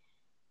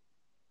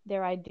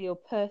their ideal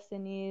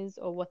person is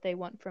or what they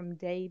want from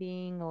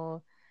dating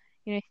or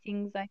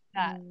things like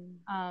that. mm.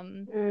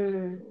 um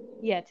mm,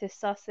 yeah, to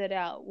suss it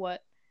out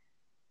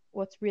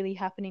what's really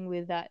happening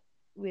with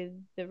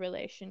the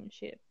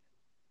relationship,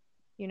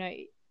 you know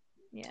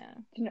yeah.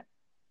 You know,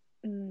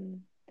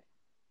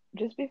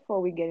 just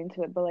before we get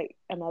into it, but like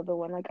another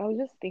one, like I was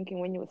just thinking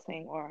when you were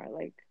saying, or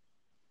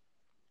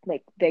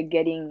like they're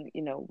getting,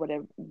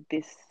 whatever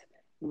this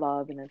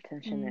love and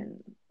attention Mm.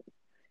 and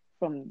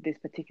from this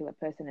particular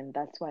person, and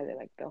that's why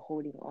they're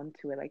holding on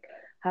to it. Like,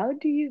 how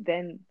do you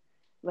then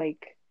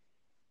like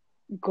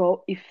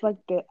go if like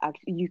the act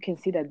you can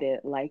see that they're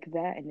like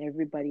that, and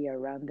everybody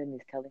around them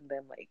is telling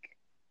them like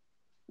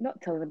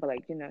not telling them, but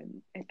like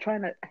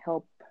trying to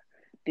help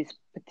this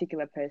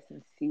particular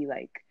person see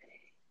like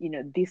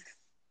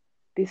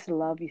this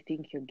love you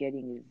think you're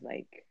getting is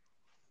like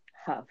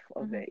half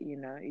of Mm-hmm. it.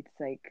 It's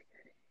like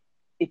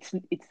it's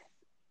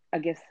I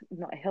guess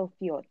not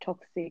healthy or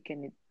toxic,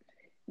 and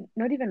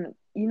not even,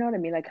 you know what I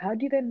mean? Like, how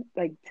do you then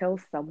like tell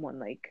someone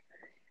like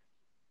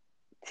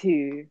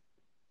to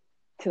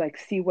like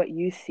see what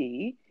you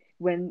see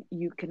when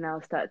you can now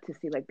start to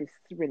see like this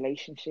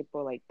relationship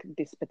or like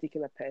this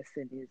particular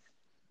person is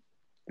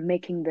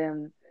making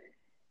them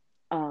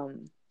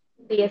um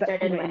Be a but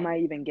you certain know it way.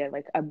 might even get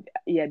like a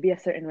yeah be a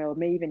certain way or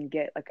may even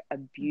get like Mm-hmm.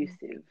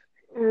 abusive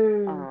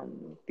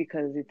Mm,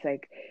 because it's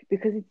like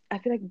because it's I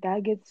feel like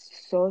that gets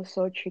so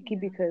tricky Yeah.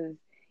 because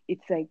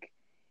it's like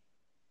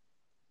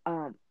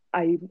um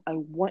I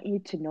want you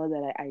to know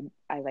that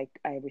I like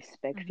I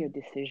respect Mm-hmm. your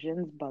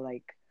decisions, but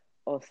like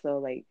also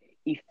like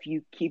if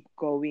you keep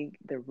going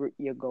the route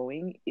you're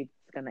going, it's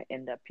gonna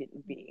end up in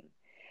being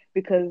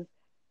because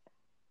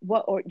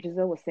what or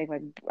Giselle was saying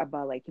like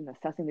about like you know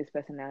sussing this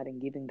person out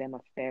and giving them a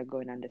fair go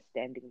and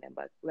understanding them.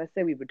 But let's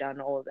say we've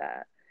done all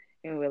that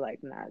and we're like,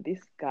 nah, this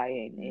guy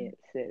ain't Mm-hmm. it,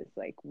 sis.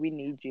 Like we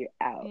need you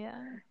out.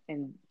 Yeah.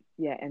 And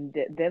yeah, and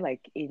they're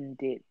like in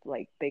it,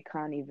 like they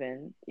can't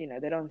even, you know,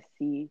 they don't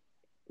see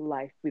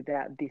life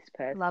without this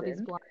Love is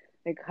person. blind.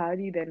 Like how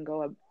do you then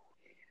go up?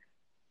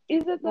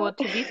 Is it Well, though?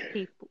 to this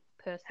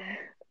person.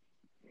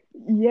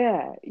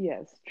 Yeah,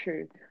 yes,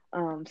 true.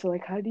 So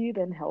like how do you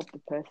then help the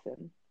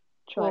person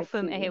Well, try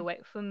to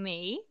for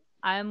me,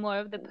 I'm more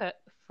of the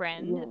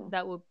friend yeah.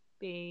 that would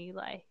be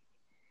like,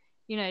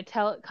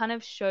 tell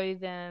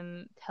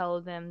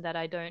them that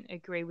I don't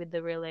agree with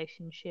the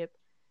relationship.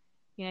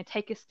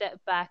 Take a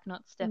step back,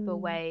 not step Mm,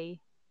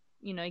 away.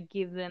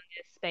 Give them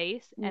their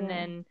space, and yeah.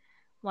 then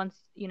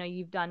once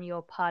you've done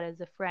your part as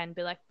a friend,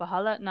 be like,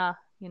 "Bahala, nah,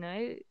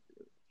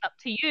 up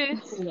to you.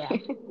 yeah,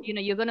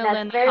 You're gonna that's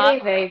learn the hard very,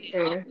 very way."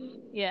 true.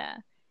 Yeah,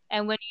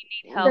 and when you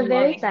need It's a help,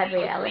 very Yeah. obviously sad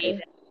you'll be reality.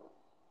 there.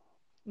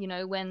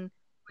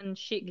 When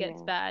shit gets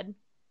Yeah. bad,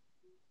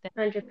 then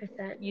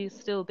 100%. you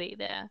still be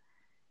there.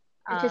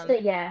 It's just Um,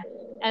 a, yeah,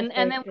 and that's and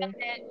very then true.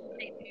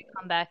 they do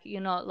come back,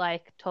 you're not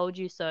like told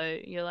you so.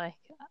 You're like,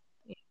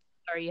 "Yeah,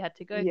 sorry, you had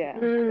to go through Yeah.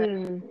 that." But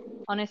Mm,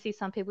 honestly,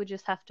 some people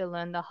just have to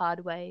learn the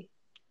hard way,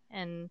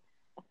 and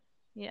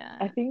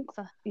I yeah, think,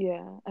 so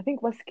yeah, I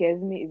think what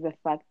scares me is the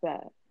fact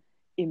that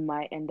it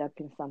might end up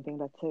in something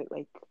that's so,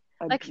 like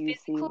like abusive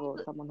physical,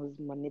 or someone who's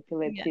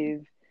yeah,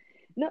 manipulative.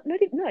 No,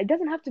 it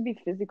doesn't have to be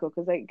physical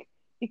because like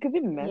it could be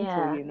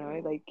mental, yeah. you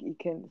know, like you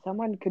can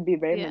someone could be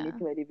very yeah,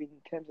 manipulative in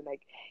terms of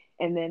like,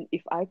 and then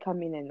if I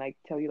come in and like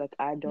tell you like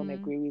I don't mm,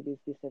 agree with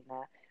this and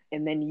that,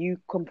 and then you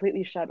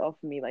completely shut off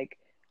me, like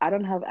I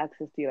don't have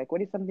access to you. Like,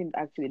 what if something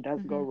actually does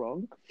go mm-hmm,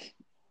 wrong?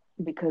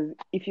 Because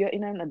if you're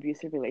in an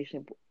abusive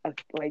relationship,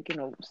 like you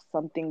know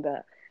something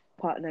that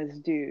partners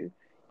do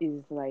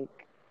is like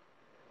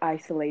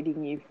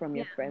isolating you from yeah.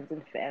 your friends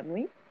and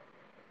family.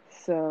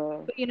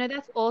 So But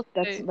that's also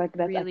that's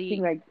I think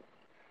really like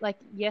like,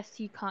 yes,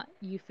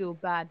 you feel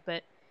bad,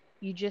 but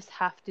you just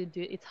have to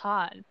do. It's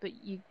hard, but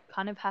you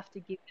kind of have to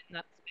give them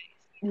that space.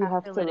 You you have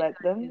have to to let it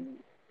let go, because them.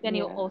 then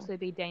you'll Yeah, also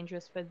be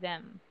dangerous for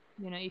them.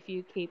 If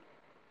you keep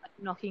like,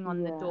 knocking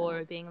on the yeah,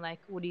 door, being like,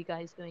 "What are you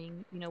guys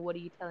doing? What are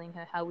you telling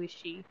her? How is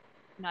she?"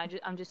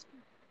 I'm just,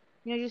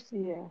 just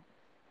yeah.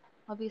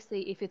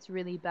 obviously, if it's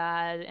really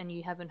bad and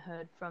you haven't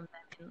heard from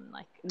them in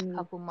like a Mm,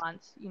 couple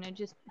months,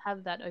 just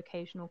have that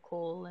occasional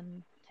call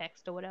and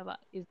text or whatever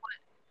is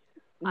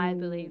I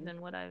believe mm,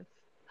 and what I've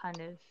kind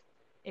of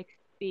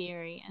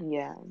experienced.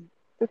 yeah,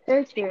 It's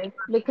very Speaking true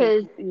from because,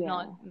 people,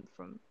 not yeah.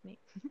 from me.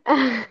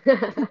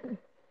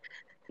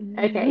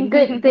 okay,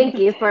 good. Thank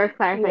you for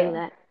clarifying Yeah,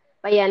 that.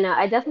 But yeah, no,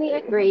 I definitely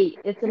agree.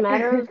 It's a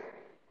matter of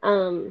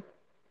um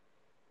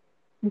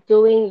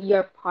doing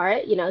your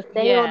part,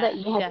 saying all that Yeah,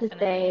 you had to definitely.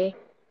 say.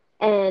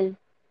 And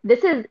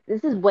this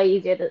is way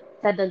easier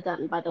said than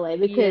done, by the way, Yeah.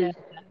 because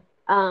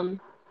um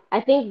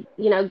I think,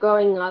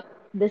 growing up,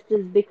 this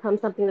has become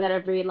something that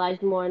I've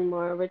realized more and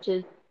more, which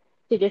is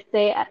to just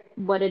say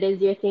what it is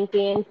you're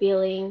thinking and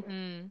feeling,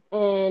 Mm,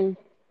 and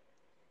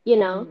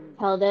mm,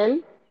 tell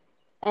them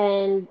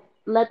and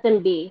let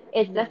them be.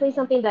 It's yeah, definitely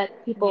something that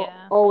people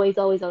yeah. always,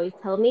 always, always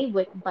tell me,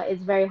 but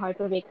it's very hard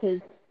for me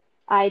because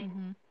I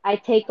Mhm. I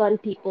take on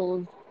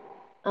people's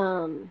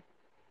um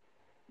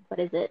what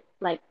is it,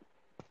 like,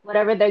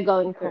 whatever they're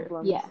going through. problems.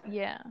 Yeah,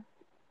 Yeah.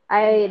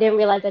 I Yeah, didn't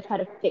realize I try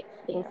to fix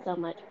things so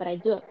much, but I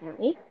do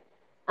apparently.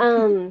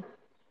 Um,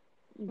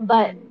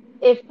 but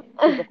if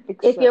she's a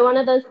if you're one fixer.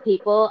 of those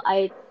people,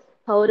 I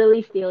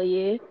totally feel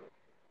you.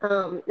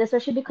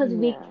 Especially because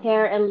we Yeah,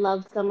 care and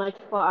love so much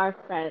for our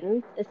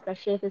friends,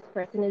 especially if this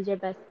person is your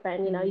best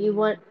friend. You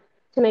want mm,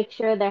 to make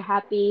sure they're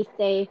happy,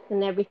 safe,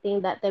 and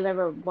everything that they've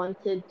ever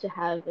wanted to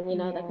have, and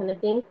that yeah, kind of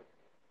thing.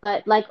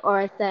 But like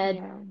Aura said,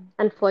 yeah,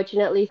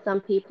 unfortunately,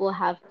 some people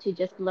have to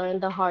just learn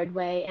the hard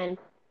way, and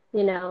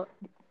you know,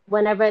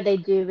 whenever they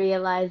do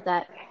realize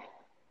that,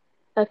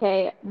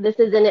 okay, this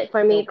isn't it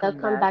for they'll me, they'll come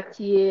come back. back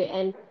to you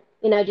and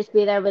just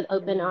be there with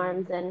open arms,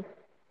 Mm, and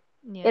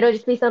it'll Yeah.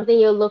 just be something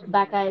you'll look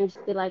back at mm, and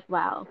just be like,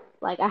 wow,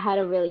 like I had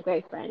a really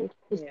great friend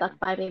who yeah, stuck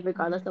by me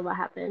regardless Mhm. of what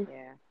happened.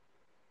 yeah,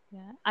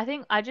 Yeah. I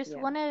think I just yeah.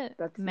 want to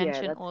Yeah,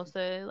 mention that's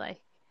also,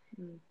 like,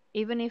 mm,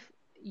 even if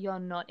you're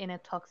not in a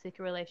toxic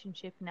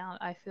relationship now,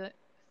 I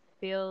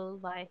feel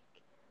like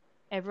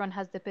everyone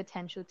has the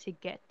potential to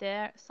get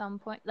there at some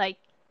point. Like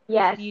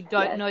Yes, if you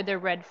don't yes. know the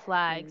red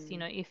flags,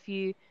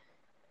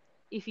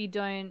 if you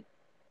don't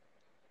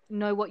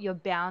know what your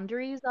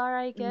boundaries are,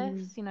 I guess,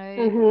 Mm,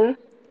 Mm-hmm.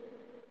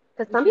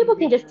 Because some if you people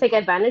can just yeah. take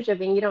advantage of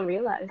you and you don't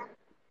realize.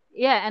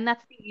 yeah, and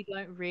that's the thing you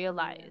don't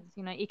Yeah. realize.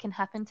 It can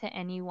happen to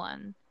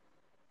anyone.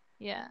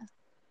 Yeah.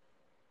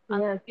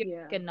 Unless Yeah. you're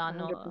Yeah. like a nun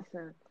or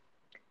 100%.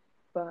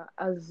 But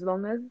as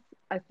long as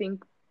I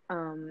think,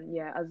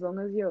 yeah, as long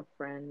as your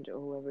friend or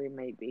whoever it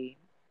may be,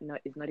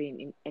 is not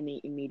in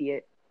any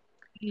immediate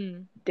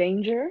mm,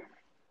 danger,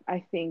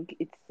 I think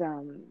it's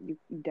you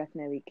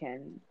definitely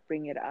can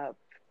bring it up,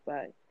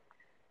 but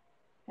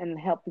and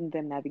helping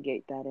them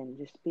navigate that and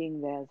just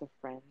being there as a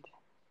friend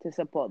to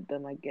support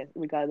them, I guess,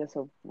 regardless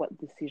of what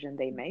decision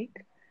they make,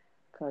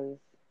 because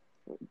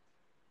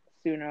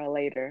sooner or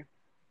later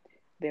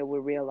they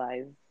will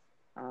realize,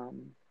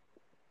 um,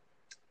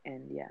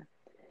 and yeah,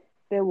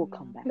 they will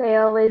come yeah, back. They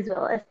always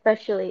will,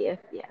 especially if,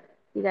 yeah,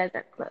 you guys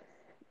are close.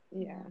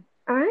 yeah. Yeah.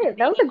 All And right,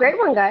 that being was a great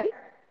one, guys.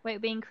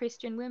 being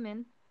Christian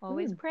women,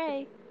 always Mm.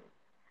 pray.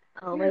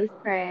 Always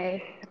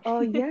pray.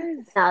 Oh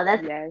yes, No,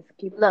 that's yes.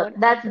 Keep look, God at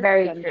that's the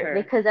very true. center.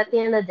 Because at the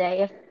end of the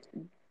day,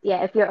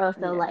 if you're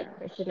also like Yeah,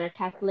 Christian or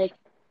Catholic,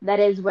 that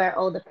is where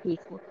all the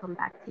peace will come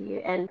back to you,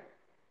 and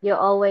you'll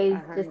always a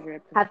just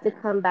hundred have to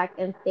percent. come back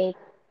and think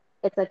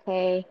it's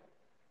okay,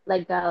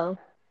 let go,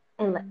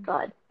 and let Mm,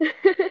 God.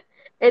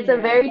 It's a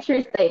Yeah, very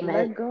true statement.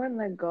 let go and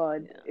let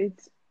God. yeah.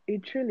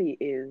 It truly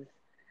is.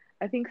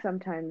 I think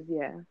sometimes,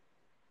 yeah,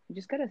 you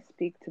just gotta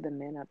speak to the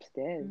men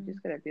upstairs. You Mm.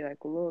 just gotta be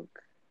like, look,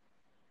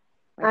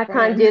 my I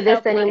can't friend, do this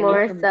Help my I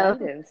need anymore, some so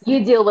guidance.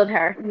 you deal with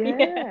her.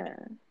 yeah. Yeah,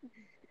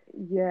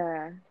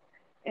 yeah,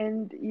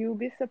 and you'll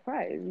be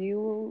surprised.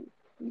 You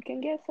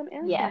can get some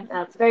Yeah, answers.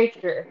 that's very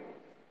true.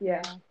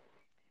 Yeah, Yeah.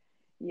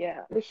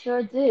 yeah. We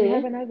sure Do you do.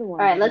 have another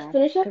All one, right, let's Gizmo?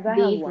 finish up Because I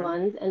have these one.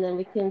 ones and then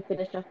we can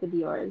finish up with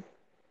yours.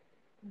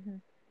 Hmm.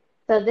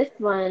 So this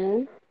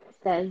one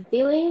says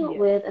dealing Yeah.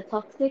 with a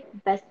toxic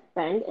best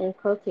friend in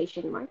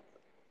quotation marks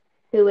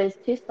who is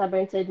too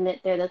stubborn to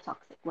admit they're the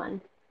toxic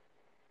one.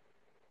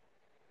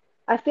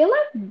 I feel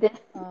like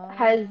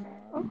Oh.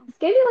 this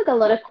gave me like a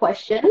lot of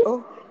questions.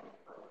 Oh,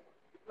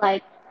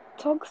 Like,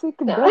 toxic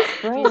no. best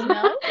Do you friend.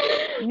 smell?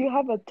 You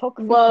have a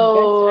toxic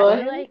best I Whoa,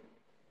 feel friend? like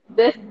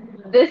this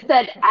this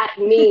said at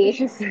me.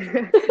 She's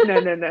no,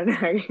 no, no,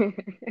 no.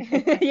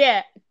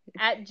 yeah.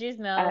 At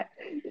Gismel.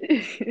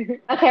 I,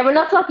 Okay, we're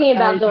not talking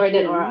about I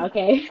Jordan Aura, do.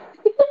 okay?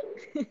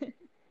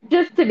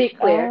 Just to be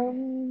clear.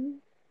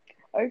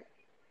 Oh,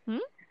 Hmm?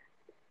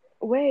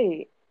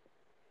 wait.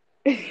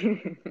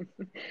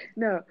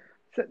 No.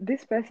 So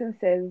this person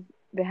says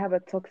they have a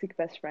toxic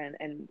best friend,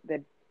 and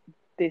that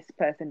this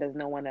person does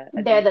not want to They're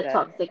admit the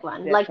that toxic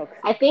one. they're Like, toxic.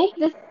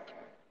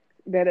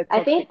 They're the I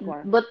think toxic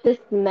one. what this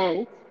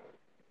meant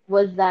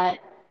was that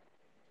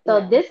so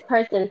Yeah. this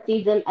person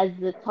sees him as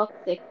the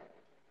toxic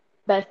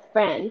best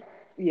friend.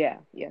 Yeah.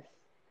 Yes.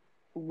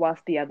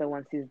 Whilst the other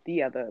one sees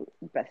the other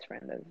best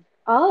friend as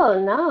Oh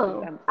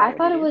no. is I that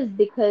what thought it it is? was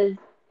because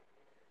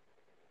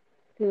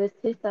he was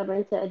too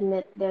stubborn to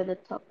admit they're the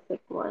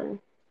toxic one.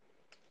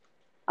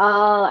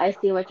 Oh, I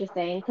see what you're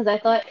saying. Because I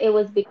thought it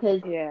was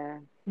because Yeah.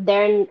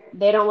 they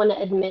don't want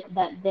to admit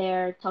that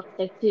they're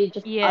toxic to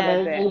just That Yeah.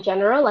 others in they're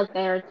general, like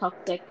they're a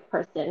toxic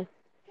person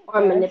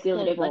or first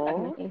of manipulative, like that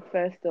kind of all, thing.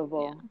 first of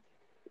Yeah. all,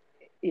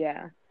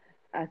 yeah.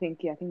 I think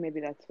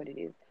maybe that's what it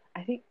is.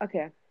 I think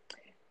okay.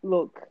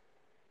 Look,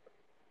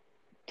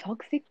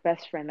 toxic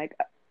best friend. Like,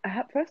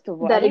 first of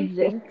all, I That don't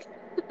think exists.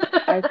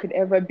 I could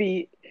ever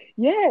be.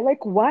 Yeah,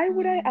 like, why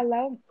would I Mm,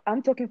 allow?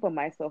 I'm talking for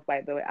myself,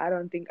 by the way. I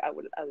don't think I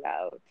would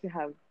allow to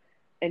have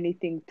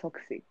anything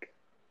toxic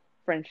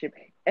friendship,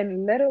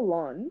 and let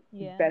alone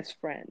yeah. best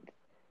friend.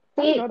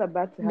 I'm See, not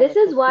about to have this a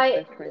is toxic why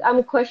best friend.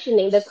 I'm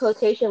questioning the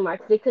quotation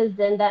marks because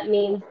then that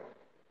means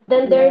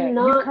then they're Yeah,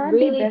 you not can't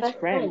be really best best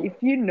friend friends.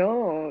 if you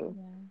know.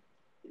 Yeah.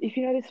 If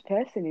you know this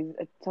person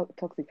is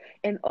toxic,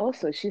 and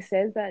also she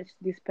says that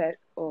this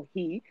or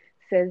he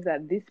says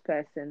that this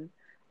person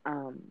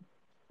um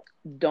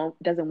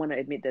don't doesn't want to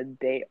admit that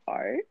they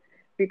are,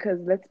 because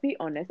let's be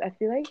honest, I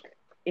feel like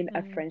in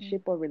a Hmm.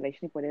 friendship or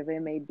relationship, whatever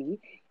it may be,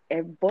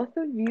 both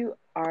of you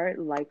are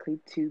likely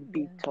to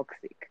be Yeah.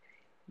 toxic.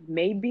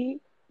 Maybe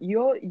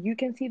you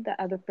can see the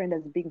other friend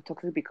as being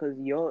toxic because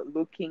you're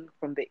looking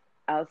from the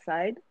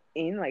outside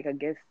in, like, I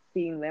guess,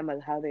 seeing them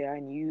as how they are,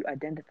 and you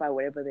identify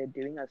whatever they're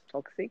doing as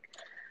toxic.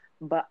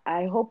 But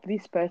I hope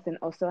this person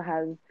also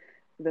has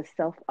the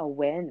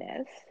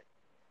self-awareness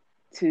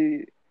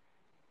to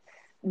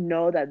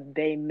know that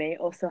they may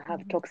also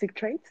have Hmm. toxic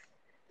traits.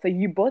 So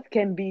you both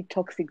can be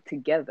toxic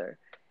together.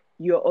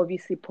 You're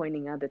obviously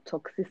pointing out the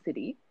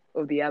toxicity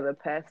of the other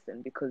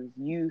person because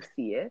you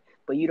see it,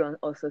 but you don't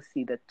also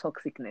see the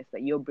toxicness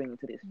that you're bringing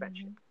to this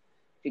friendship.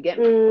 Hmm. You get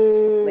me?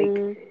 Like,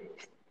 Mm,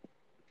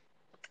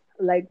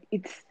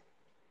 it's.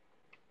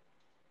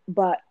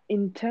 But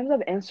in terms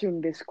of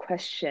answering this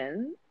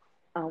question,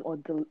 or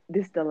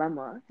this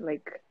dilemma,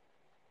 like,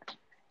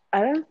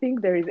 I don't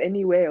think there is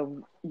any way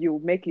of you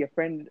make your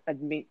friend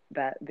admit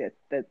that they're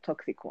the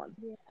toxic one.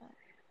 Yeah.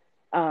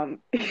 Um,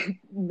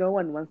 no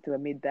one wants to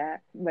admit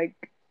that. Like,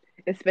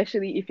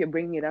 especially if you're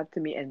bringing it up to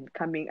me and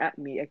coming at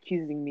me,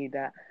 accusing me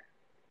that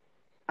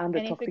I'm the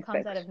And if it toxic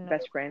comes out of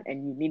best nowhere. friend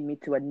and you need me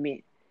to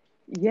admit.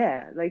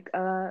 Yeah, like,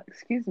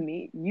 excuse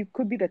me, you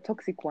could be the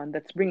toxic one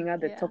that's bringing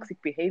out the Yeah.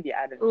 toxic behavior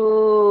out of you,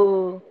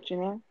 Ooh, you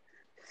know?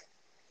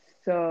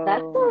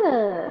 that's So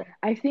a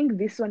I think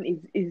this one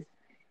is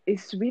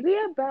really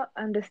about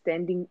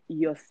understanding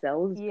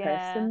yourselves Yeah.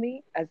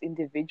 personally as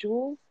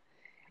individuals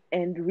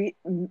and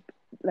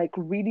like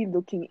really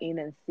looking in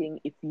and seeing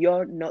if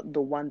you're not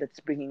the one that's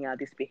bringing out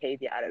this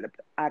behavior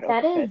out of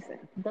that the is person,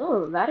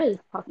 no, that is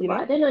you possible.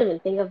 I know? didn't even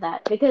think of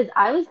that because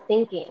I was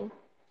thinking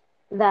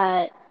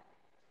that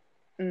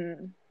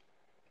Mm,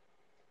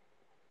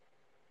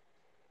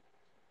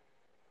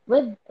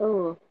 with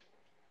oh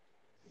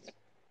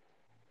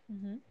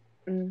Mm-hmm.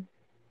 mm.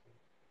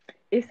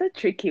 It's a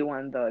tricky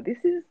one though.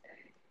 This is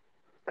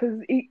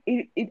because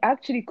it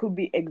actually could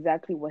be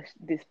exactly what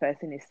this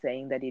person is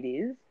saying that it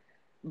is,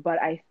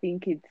 but I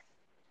think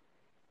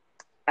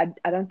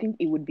I don't think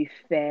it would be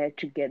fair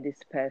to get this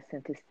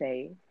person to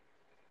say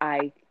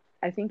I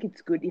I think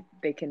it's good if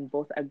they can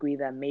both agree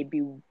that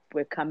maybe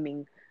we're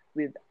coming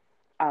with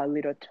our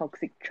little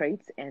toxic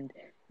traits and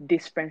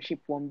this friendship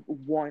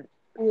won't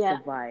yeah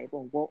survive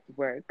or won't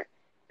work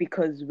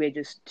because we're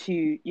just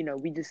too,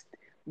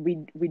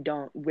 we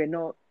don't we're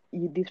not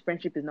this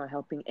friendship is not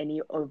helping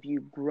any of you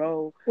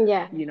grow,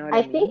 yeah. you know what I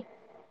I think mean?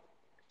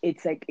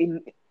 It's like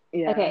in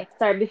yeah. okay.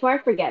 Sorry, before I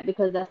forget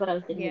because that's what I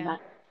was thinking Yeah. about.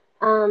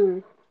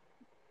 Um,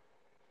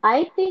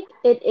 I think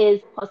it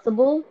is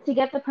possible to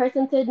get the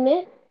person to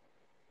admit.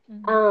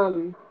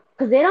 Mm-hmm.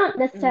 Because they don't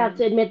necessarily have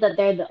to Mm, admit that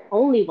they're the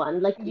only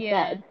one, like you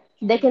Yeah. said.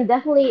 They True. can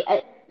definitely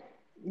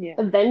yeah.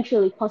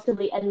 eventually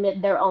possibly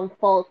admit their own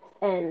faults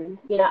and,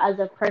 as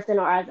a person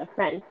or as a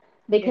friend.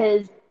 Yeah.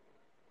 Because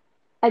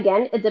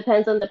again, it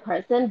depends on the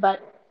person, but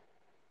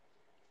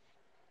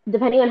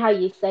depending on how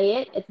you say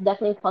it, it's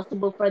definitely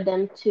possible for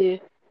them to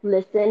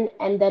listen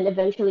and then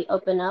eventually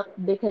open up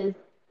because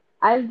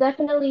I've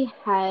definitely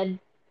had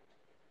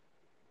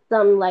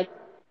some like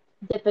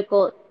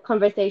difficult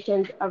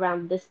conversations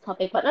around this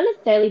topic, but not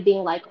necessarily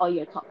being like, oh,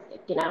 you're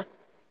toxic,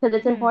 Because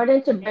it's Mm.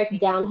 important to break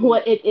down Yeah.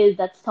 what it is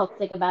that's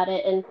toxic about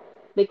it, and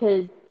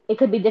because it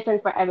could be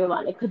different for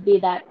everyone. It could be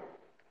that,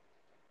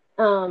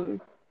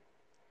 um,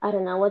 I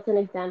don't know, what's an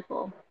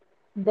example?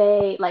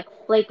 They like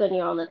flake on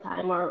you all the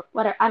time, or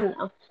whatever. I don't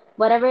know.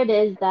 Whatever it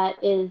is that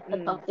is a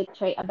Mm, toxic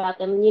trait about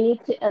them, you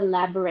need to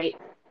elaborate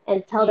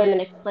and tell them Yeah.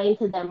 and explain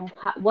to them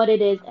what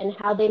it is and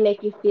how they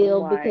make you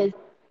feel, because, why?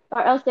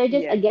 or else they're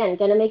just Yeah. again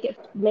gonna make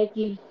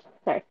you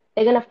sorry.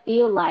 They're gonna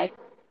feel like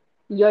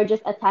you're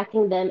just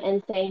attacking them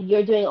and saying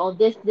you're doing all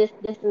this,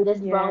 and this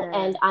wrong, Yeah.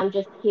 and I'm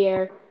just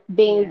here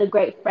being the Yeah.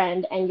 great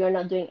friend, and you're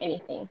not doing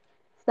anything.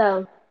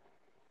 So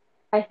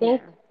I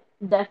think Yeah.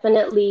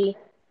 definitely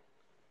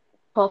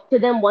talk to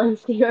them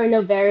once you're in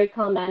a very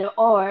calm manner.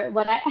 Or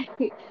what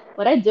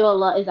I do a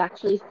lot is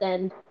actually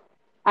send.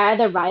 I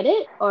either write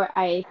it or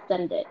I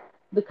send it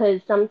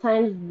because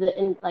sometimes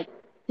like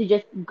to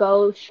just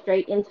go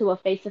straight into a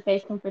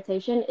face-to-face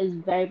confrontation is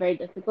very very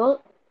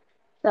difficult.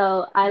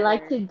 So I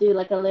like to Very. do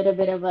like a little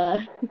bit of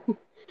a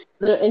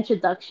little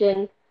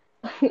introduction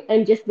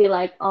and just be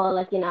like, oh,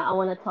 like I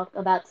want to talk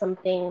about some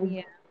things,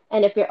 Yeah.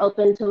 and if you're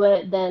open to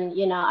it, then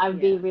I'd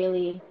be Yeah.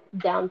 really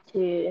down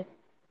to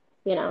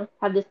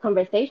have this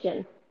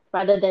conversation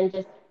rather than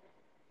just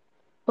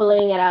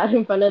pulling it out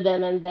in front of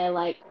them and they're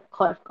like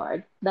caught off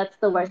guard. That's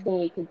the worst Mm. thing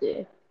you could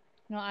do.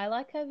 No, I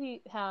like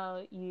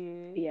how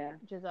you, Yeah.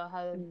 Giselle,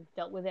 have Mm,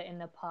 dealt with it in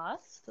the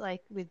past,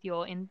 like with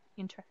your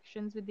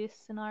interactions with this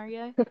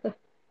scenario.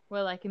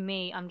 Where like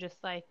me, I'm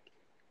just like,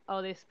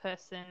 oh, this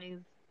person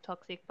is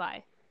toxic,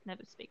 bye,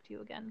 never speak to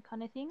you again,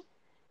 kind of thing.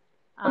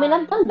 I mean,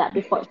 I've done that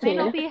before Which may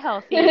not too. be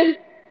healthy.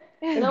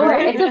 No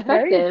worry, it's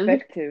very effective.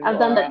 effective, I've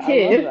done Aura. that I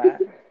love too.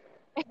 that.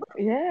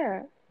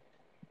 Yeah.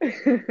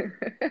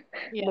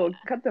 Yeah, Well,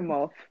 cut them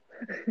off.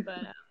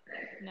 but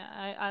no,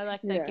 I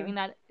like that, Yeah. giving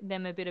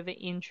them a bit of an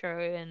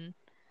intro, and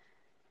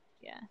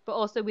yeah, but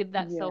also with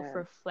that Yeah.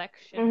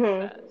 self-reflection hmm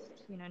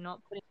first,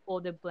 not putting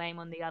all the blame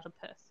on the other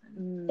person.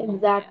 Mm, Yeah.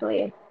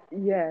 Exactly.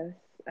 yes.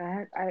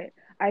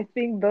 I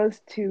think those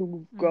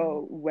two Mm.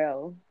 go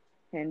well.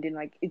 And in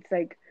like it's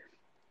like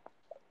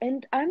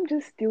and I'm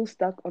just still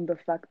stuck on the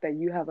fact that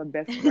you have a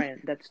best friend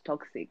that's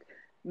toxic,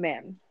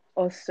 ma'am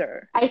or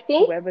sir, I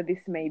think whoever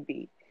this may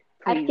be.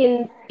 I Please.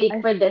 can speak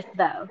I for this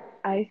though.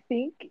 I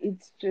think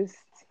it's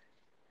just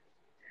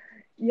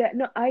yeah,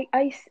 no, I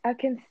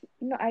can,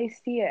 no, I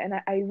see it, and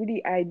I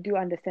really, I do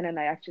understand, and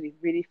I actually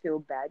really feel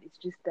bad. It's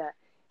just that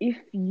if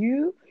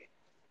you,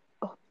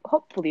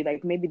 hopefully,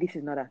 like maybe this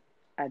is not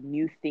a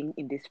new thing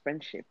in this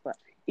friendship, but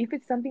if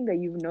it's something that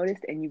you've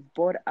noticed and you've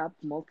brought up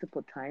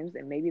multiple times,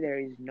 and maybe there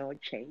is no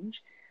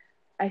change,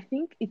 I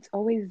think it's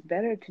always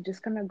better to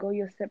just kind of go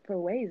your separate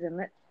ways and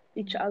let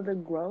each Mm. other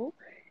grow,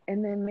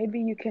 and then maybe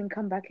you can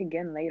come back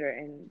again later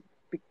and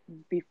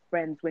be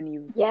friends when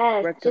you've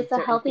Yes, worked on just a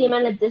certain healthy things,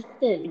 amount like, of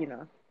distance.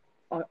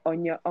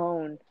 on your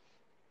own.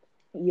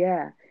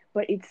 Yeah,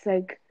 but it's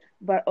like,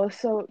 but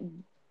also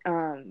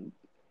um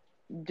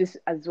just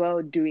as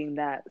well doing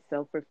that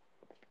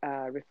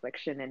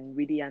reflection and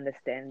really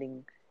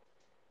understanding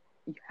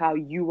how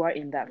you are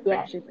in that Yeah.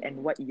 friendship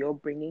and what you're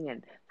bringing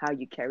and how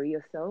you carry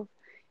yourself,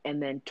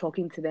 and then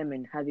talking to them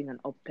and having an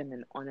open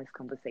and honest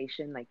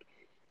conversation. Like,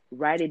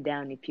 write it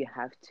down if you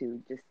have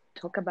to. Just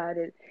talk about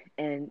it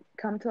and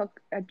come to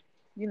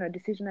a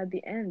decision at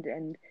the end.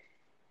 And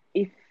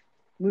if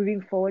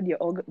moving forward you're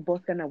all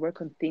both gonna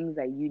work on things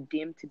that you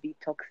deem to be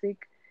toxic,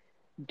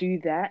 do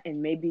that,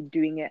 and maybe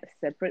doing it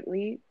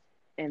separately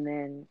and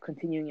then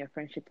continuing your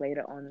friendship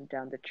later on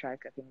down the track.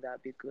 I think that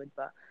would be good.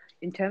 But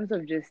in terms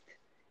of just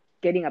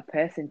getting a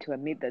person to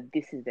admit that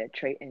this is their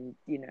trait, and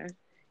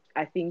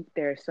I think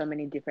there are so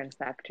many different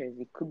factors.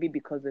 It could be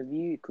because of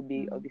you, it could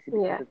be obviously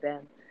because Yeah. of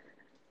them.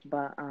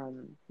 But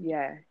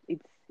yeah,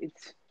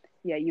 it's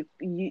yeah,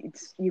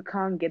 you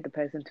can't get the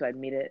person to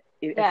admit it,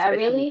 Yeah, I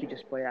especially if you really,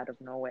 just brought it out of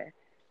nowhere,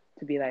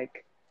 to be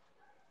like,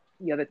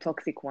 you're the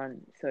toxic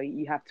one, so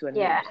you have to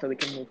admit yeah, so we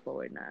can move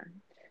forward now.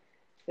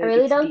 I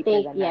really It's don't deeper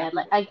think, than yeah, that.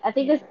 like I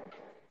think this,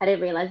 I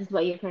didn't realize this is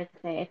what you're trying to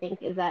say. I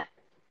think is that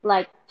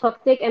like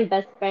toxic and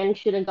best friend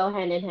shouldn't go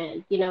hand in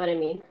hand. You know what I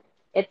mean?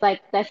 It's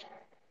like that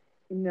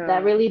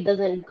No, really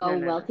doesn't go no,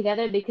 no, well no.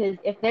 together because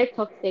if they're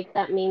toxic,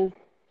 that means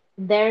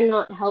they're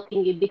not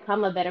helping you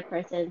become a better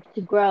person,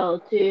 to grow,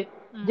 to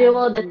do Mm.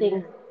 all the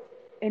things.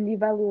 Yeah, and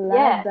you've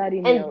allowed Yeah, that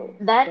in and your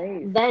that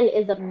space. then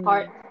is a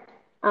part,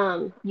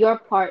 Mm, your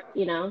part,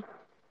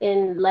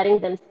 in letting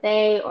them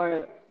stay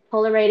or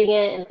tolerating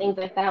it and things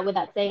like that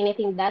without saying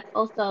anything. That's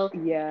also,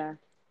 yeah,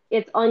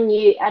 it's on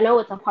you. I know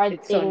it's a hard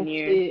it's on thing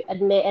you. to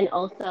admit and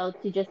also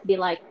to just be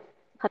like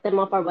cut them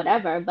off or Mm,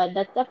 whatever, but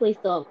that's definitely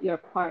still your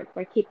part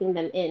for keeping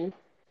them in.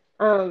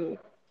 Um,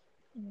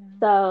 Yeah.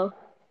 so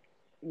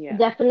yeah,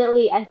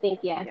 definitely, I think,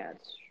 yeah, yeah,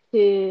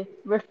 to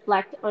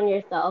reflect on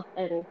yourself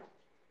and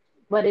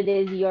what it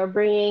is you're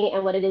bringing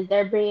and what it is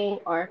they're bringing,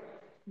 or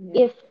yeah,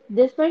 if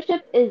this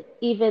friendship is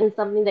even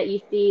something that you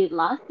see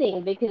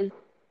lasting, because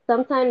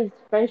sometimes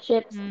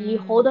friendships, you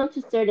hold Mm. on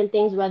to certain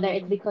things, whether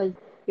it's mm, because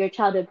you're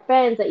childhood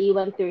friends that you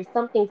went through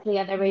something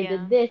together where you Yeah.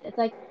 did this. It's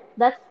like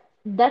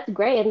that's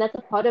great and that's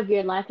a part of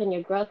your life and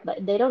your growth,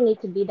 but they don't need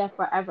to be there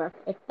forever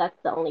if that's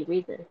the only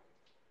reason.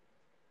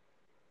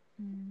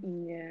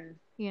 Mm.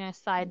 yeah,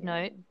 Side yeah,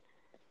 note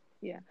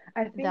yeah.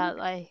 I that think.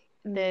 like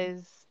Mm.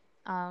 there's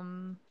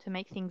to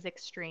make things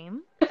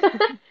extreme.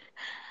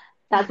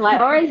 That's why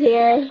Aura's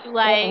here.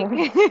 Like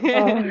Uh-oh.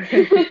 Oh,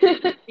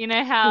 you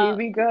know here how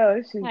we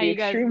go. She's how the you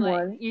guys extreme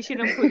like one. you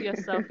shouldn't put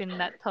yourself in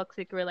that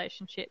toxic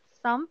relationship.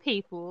 Some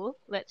people,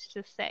 let's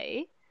just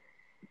say,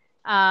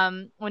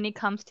 when it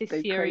comes to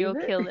They crave serial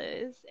it.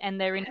 killers and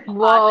they're in a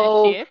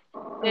Whoa. partnership,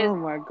 there's Oh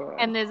my god.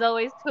 and there's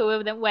always two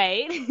of them.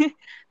 Wait,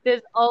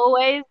 there's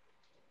always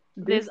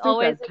there's This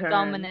took a always a turn.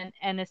 dominant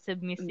and a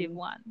submissive Mm.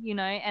 one,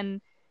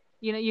 and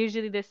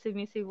usually the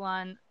submissive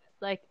one,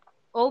 like,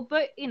 oh,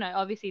 but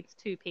obviously it's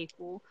two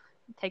people,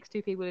 it takes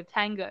two people to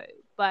tango,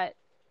 but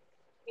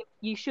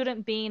you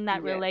shouldn't be in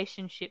that Yes.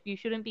 relationship, you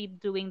shouldn't be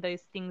doing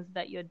those things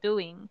that you're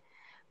doing,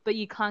 but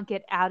you can't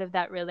get out of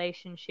that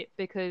relationship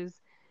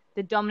because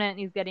the dominant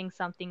is getting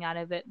something out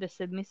of it, the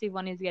submissive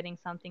one is getting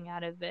something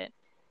out of it,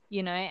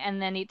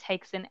 and then it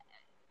takes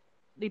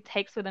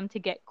for them to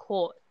get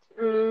caught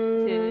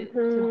to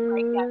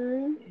break out.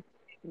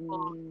 Hmm.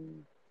 Or,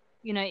 Mm.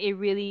 it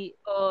really,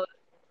 or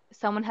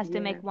someone has to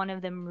Yeah. make one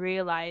of them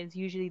realize,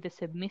 usually the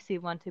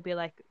submissive one, to be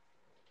like,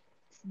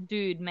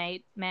 dude,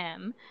 mate,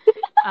 ma'am,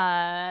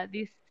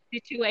 this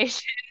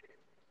situation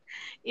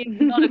is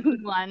not a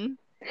good one.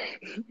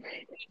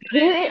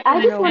 I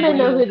just No want to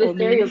know bueno who the for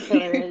serial me.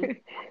 killer is.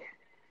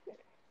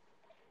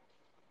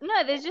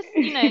 No, there's just,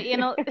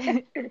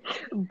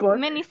 But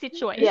many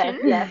Yes,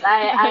 situations. yes,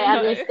 I I know.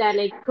 understand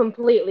it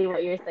completely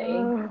what you're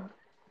saying. oh,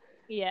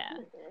 Yeah.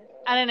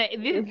 I don't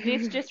know.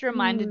 This just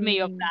reminded me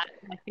of hmm, that.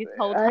 Like this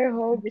whole time I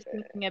I'm hope. just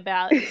thinking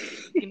about,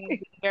 being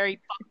very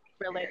toxic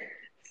related.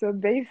 So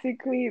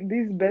basically,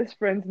 these best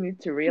friends need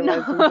to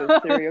realize who the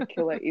No. serial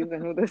killer is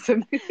and who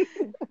the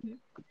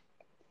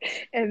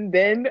and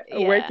then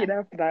work Yeah. it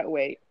up that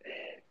way.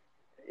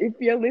 If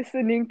you're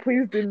listening,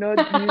 please do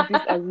not use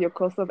this as your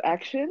course of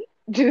action.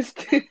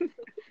 Just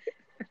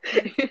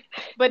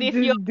But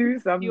if just do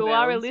something you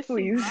are a else,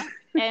 listener please.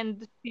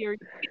 and you're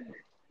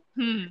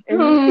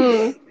And you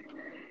Hmm.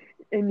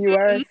 and you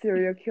are a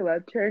serial killer,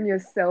 turn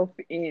yourself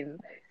in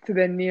to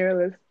the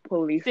nearest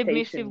police submissive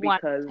station one,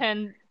 because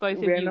turn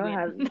both of we're you not in.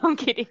 having. No, I'm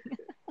kidding.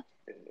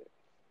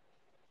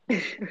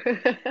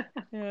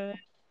 Yeah.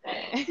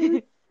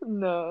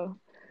 No.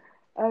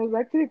 I was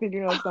actually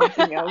thinking of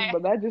something else,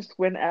 but that just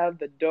went out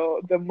the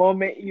door the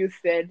moment you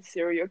said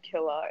serial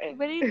killer.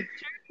 But it's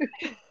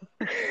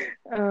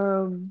And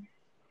um,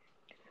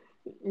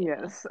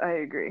 yeah. yes, I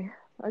agree.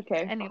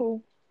 Okay, Anyway,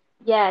 cool.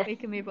 Yes, we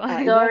can move Is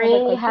on. there another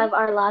Doreen, we question? have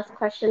our last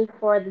question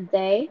for the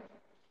day.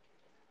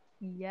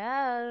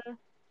 Yeah.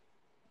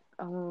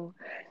 Oh,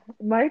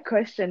 my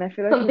question. I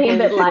feel like we Something a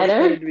probably bit should have lighter.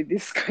 started with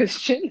this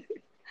question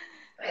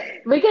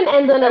We can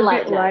end on a a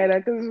light bit note. lighter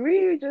because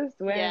we just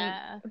went.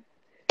 Yeah.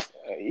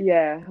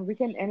 Yeah, we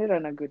can end it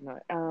on a good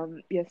note.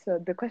 Yeah, so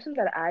the question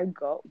that I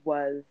got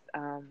was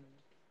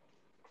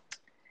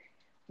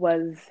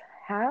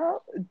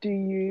how do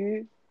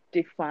you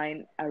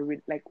define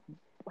like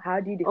how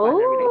do you define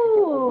a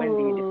relationship, or when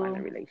do you define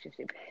a Oh,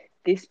 relationship?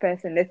 This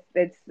person, let's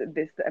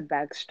this a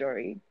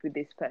backstory with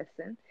this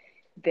person.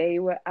 They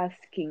were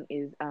asking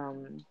is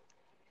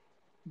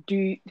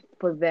do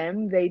for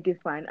them they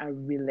define a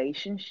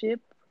relationship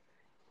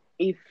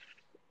if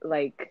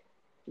like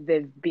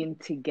they've been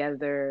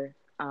together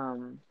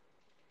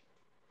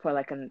for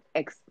like an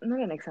X, not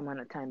an X amount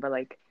of time, but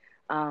like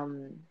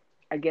um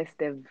I guess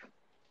they've,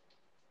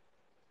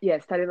 yeah,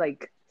 started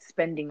like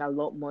spending a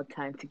lot more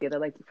time together.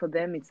 Like for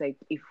them it's like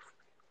if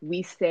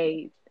we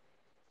say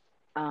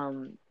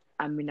um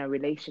I'm in a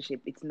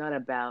relationship, it's not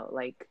about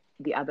like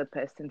the other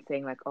person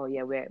saying like, oh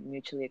yeah, we're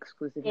mutually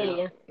exclusive yeah, now.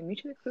 yeah.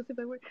 Mutually exclusive,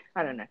 that word?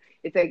 I don't know.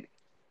 It's like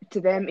to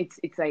them it's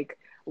like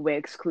we're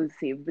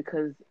exclusive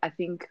because I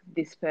think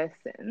this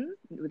person,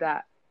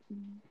 without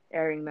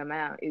airing them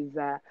out, is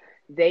that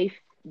they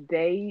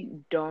they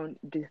don't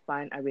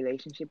define a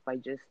relationship by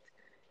just,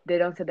 they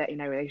don't say that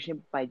in a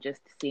relationship by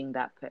just seeing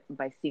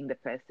by seeing the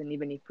person,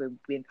 even if we've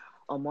been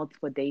on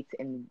multiple dates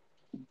and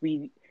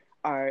we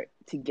are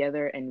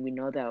together and we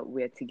know that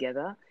we're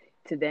together.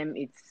 To them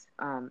it's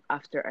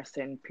after a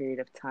certain period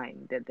of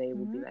time that they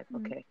will be like, Mm-hmm.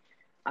 okay,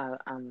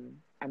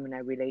 I'm in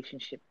a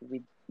relationship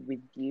with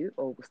you,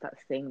 or will start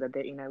saying that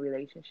they're in a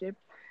relationship,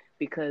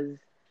 because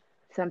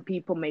some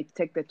people may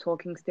take the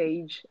talking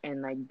stage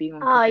and like being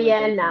on a Oh couple of yeah,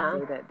 dates and no.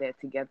 say that they're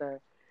together.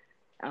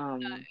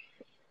 Um,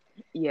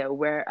 yeah,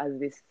 whereas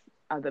this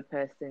other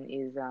person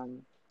is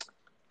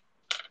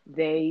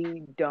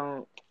they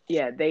don't,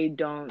 yeah, they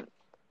don't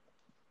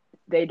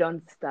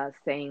start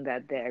saying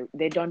that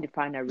they don't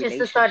define a Just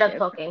to start up relationship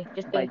talking,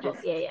 just by being talk.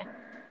 just Yeah, yeah,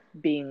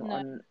 being No.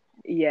 on,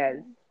 yes,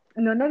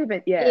 no, not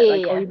even, yeah, yeah,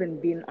 like, or yeah, even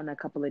being on a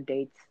couple of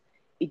dates.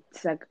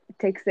 It's like it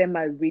takes them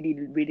a really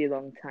really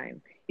long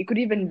time. It could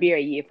even Mm-hmm. be a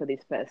year for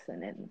this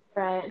person, and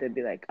yeah. Right. they'd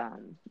be like,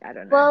 I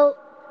don't know, Well,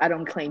 I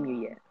don't claim you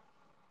yet.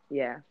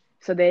 Yeah.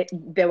 So they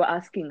were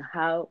asking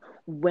how,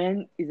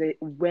 when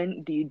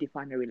do you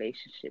define a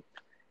relationship?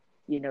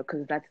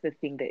 Because that's the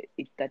thing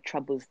that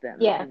troubles them,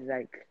 yeah. is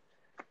like,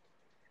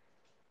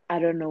 I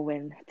don't know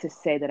when to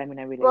say that I'm in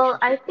a Well,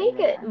 I relationship and think when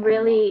it I'm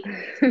not. really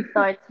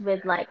starts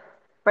with like,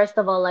 first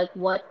of all, like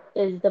what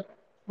is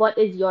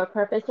your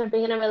purpose for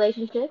being in a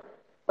relationship,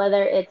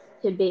 whether it's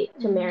to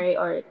Mm-hmm. marry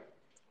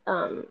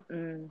um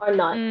Mm, or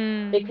not,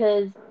 Mm.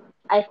 because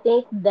I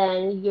think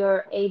then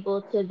you're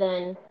able to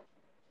then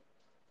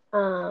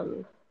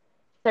um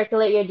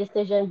circulate your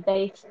decision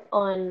based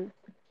on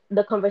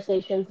the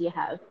conversations you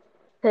have.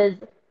 Because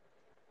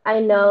I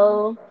Mm-hmm.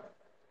 know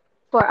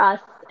for us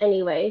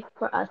anyway,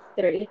 for us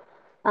three,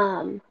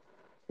 um,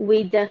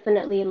 we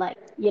definitely like,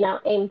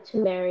 aim to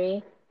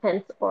marry,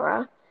 hence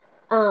Aura.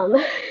 Um,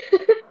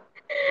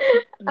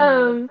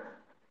 mm. um,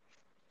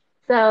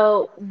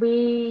 so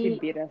She we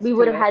beat us we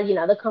would to have it. had,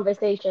 the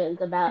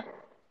conversations about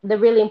the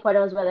really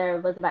important ones, whether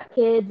it was about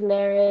kids,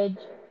 marriage,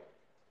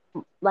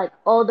 like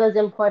all those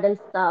important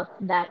stuff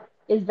that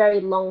is very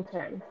long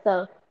term.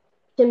 So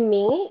to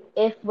me,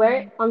 if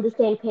we're Mm-hmm. on the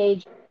same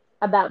page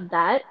about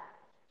that,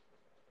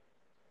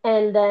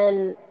 and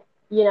then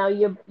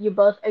you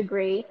both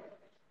agree,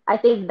 I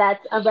think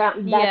that's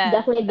Yeah,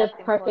 definitely the that's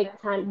important.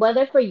 perfect time.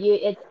 Whether for you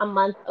it's a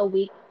month, a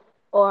week,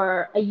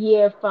 or a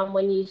year from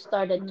when you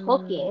started Mm,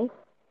 talking,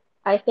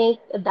 I think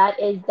that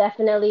is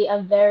definitely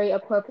a very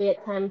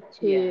appropriate time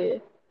yeah. to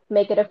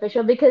make it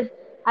official, because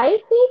I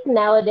think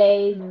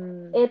nowadays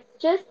Mm, it's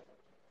just,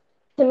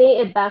 to me,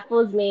 it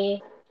baffles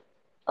me.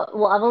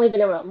 Well, I've only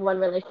been in one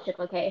relationship,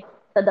 okay,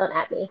 so don't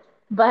at me.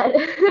 But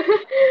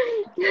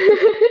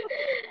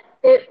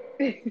it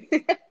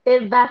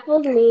it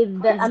baffles me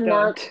the please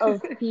amount don't.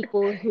 of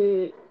people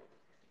who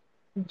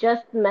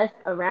just mess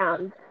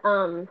around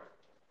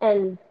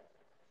and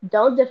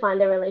don't define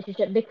their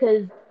relationship,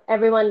 because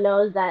everyone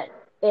knows that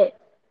it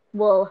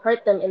will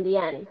hurt them in the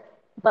end.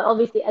 But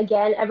obviously,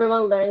 again,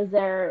 everyone learns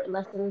their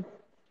lessons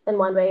in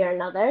one way Mm, or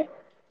another.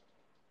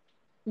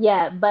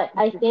 Yeah, but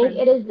I think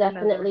it different is in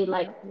another. definitely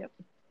like, Yeah. Yep.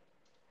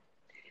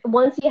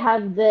 once you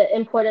have the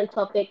important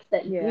topics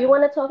that you Yeah.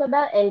 want to talk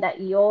about and that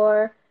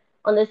you're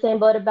on the same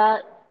boat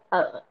about,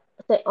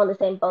 on the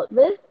same boat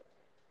with,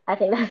 I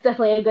think that's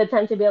definitely a good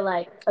time to be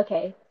like,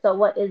 okay, so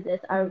what is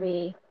this? Are Mm,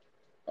 we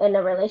in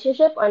a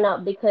relationship or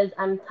not? Because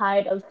I'm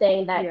tired of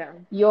saying that yeah.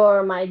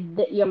 you're my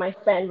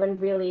friend when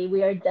really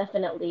we are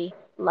definitely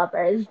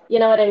lovers. You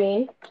know what I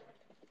mean?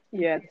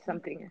 Yeah.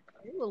 Something.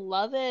 Ooh,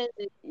 love it.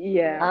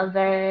 Yeah.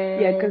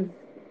 Yeah. Lovers. Because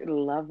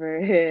lover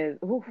is.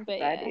 Oof, But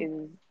that yeah.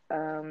 is.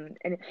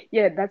 And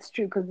yeah, that's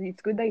true. Because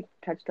it's good that you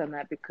touched on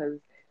that, because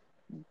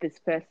this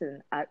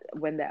person,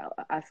 when they're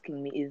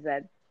asking me, is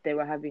that they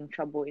were having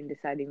trouble in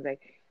deciding, like,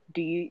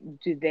 do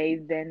they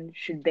then,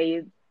 should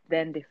they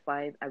then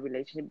define a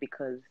relationship,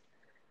 because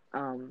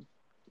um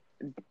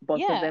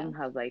both of Yeah. them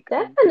have like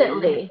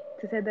agreed Definitely.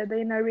 to say that they're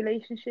in a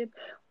relationship,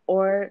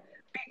 or,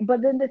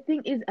 but then the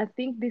thing is, I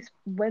think this,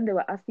 when they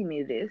were asking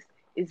me this,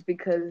 is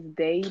because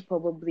they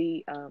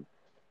probably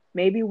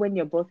maybe when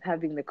you're both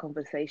having the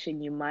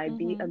conversation, you might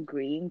be Mhm.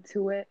 agreeing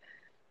to it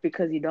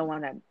because you don't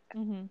want to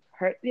Mhm.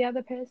 hurt the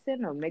other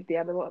person or make the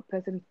other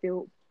person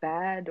feel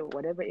bad or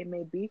whatever it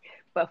may be.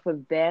 But for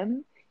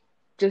them,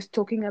 just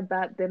talking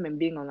about them and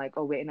being on like,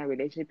 oh, we're in a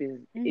relationship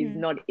is Mhm.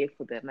 not it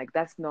for them. Like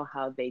that's not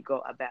how they go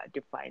about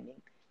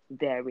defining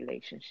their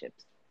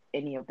relationships,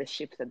 any of the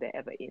ships that they're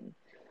ever in.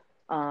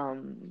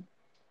 Um,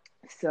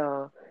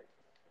 so,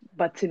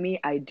 but to me,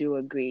 I do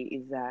agree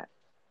is that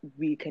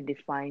we can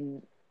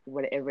define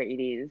whatever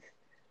it is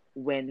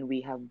when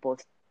we have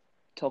both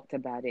talked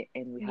about it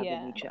and we have a Yeah.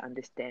 mutual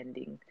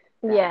understanding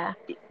that Yeah.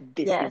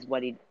 this Yes. is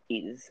what it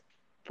is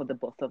for the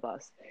both of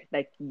us.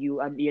 Like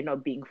you're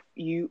not being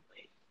you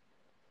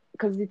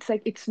because it's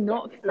like it's Yeah.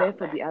 not It's fair not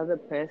for fair the other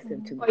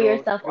person to Mhm. for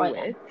go yourself or through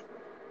them. it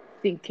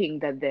thinking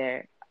that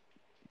they're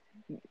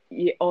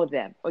or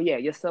them or yeah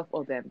yourself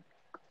or them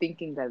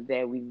thinking that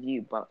they're with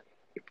you, but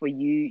for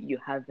you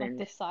Like haven't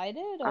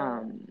decided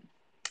or um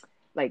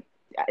like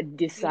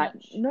you're decide not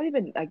not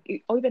even like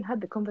or even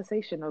had the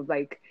conversation of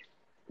like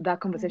that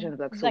conversation Mhm. of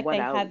like so Like what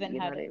they are we, haven't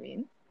you know had what I it.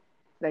 mean,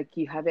 like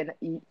you haven't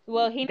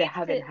Well, he they needs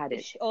haven't had to,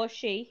 it or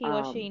she, he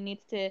or um she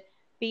needs to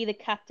be the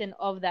captain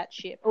of that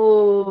ship.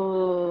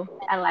 Ooh,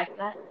 I like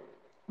that.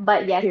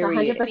 But yes, period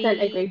 100%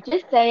 Be agree.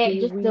 Just say it.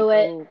 be Just we do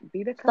it. oh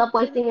be the Stop captain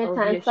wasting your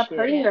of time. your Stop ship.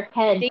 hurting yeah, your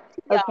head.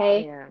 DTR.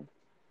 Okay? Yeah.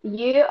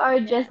 You are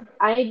Yeah, just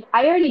I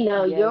already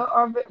know Yes.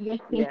 you're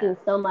Yeah. thinking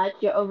so much.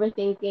 You're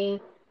overthinking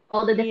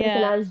all the different yeah.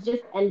 scenarios.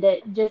 Just end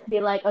it. Just be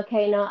like,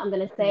 okay, no, I'm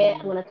gonna say it.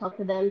 I'm Mm. gonna talk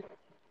to them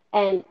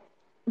and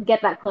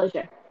get that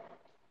closure.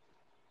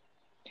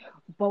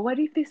 But what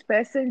if this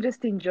person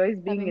just enjoys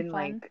being Having in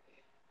fun. like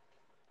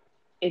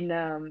in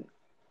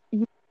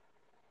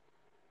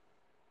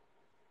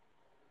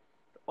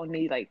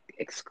only like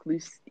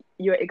exclusive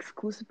you're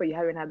exclusive but you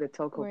haven't had the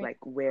talk of Where like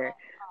where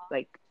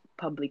like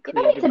You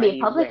publicly don't need to be everybody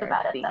public aware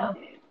about it thing though.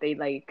 they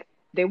like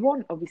they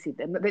won't obviously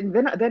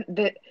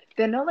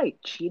they're not like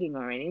cheating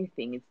or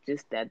anything, it's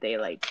just that they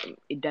like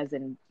it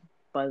doesn't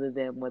bother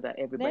them whether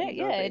everybody yeah,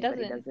 knows or it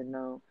everybody doesn't. doesn't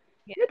know.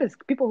 Yeah. You know, there's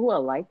people who are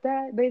like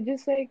that, they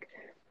just like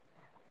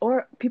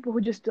or people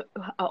who just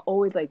are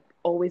always like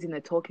always in the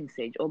talking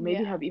stage or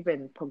maybe Yeah. have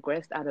even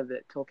progressed out of the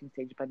talking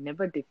stage but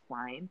never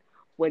define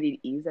what it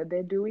is that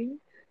they're doing.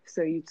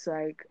 So it's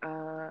like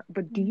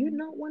but do you Mhm.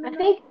 not want I to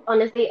know? think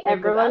honestly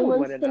Like because I everyone would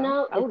want wants to to know,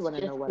 know. I would It's want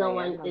to just know what I no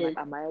am. one I'm like is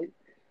am I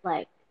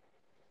like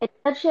it's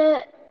such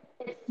a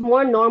it's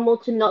more normal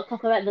to not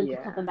talk about it than to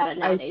talk yeah about it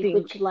I nowadays,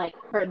 which think like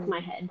hurts my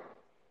mm, head.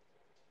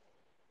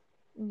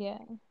 Yeah.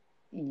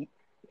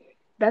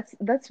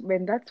 that's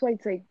when that's why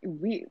it's like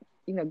we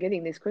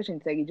getting this question,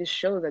 it's like it just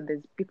shows that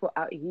there's people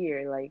out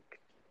here like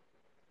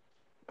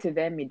to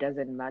them it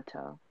doesn't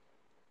matter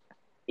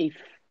if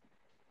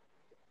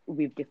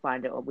we've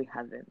defined it or we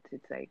haven't.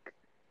 It's like,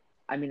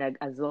 I mean, like,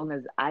 as long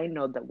as I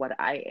know that what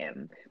I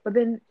am. But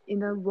then in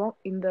the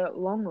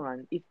long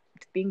run, if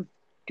things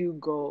do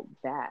go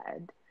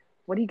bad,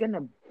 what are you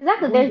gonna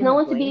Exactly. who are you There's no gonna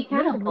one to be blame?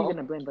 Not even who are you accountable.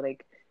 gonna blame, but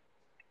like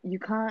you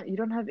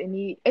don't have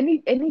anything.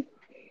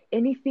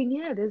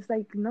 Yeah, there's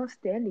like no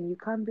standing. You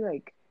can't be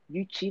like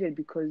you cheated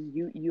because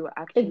you are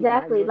actually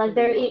my Exactly. Like girlfriend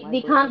or you are my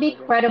they can't boyfriend, be but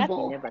then That's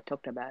we credible. never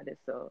talked about it.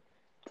 So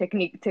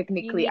you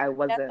technically need. I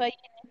That's wasn't. why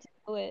you need to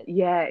do it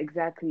Yeah,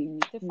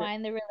 exactly. to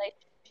find the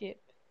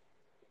relationship.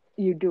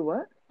 You do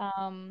what?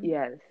 Um,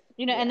 Yes.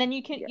 and Yeah. then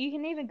Yeah. you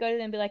can even go to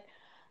them and be like,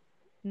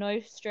 no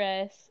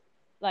stress,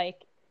 like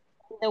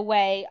the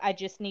way I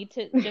just need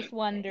to just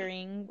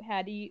wondering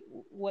how do you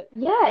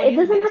Yeah, what it is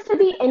doesn't this? have to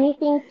be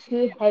anything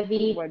too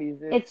heavy. What is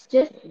this? It's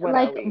just What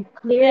are like we?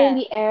 clearing Yeah,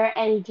 the air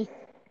and just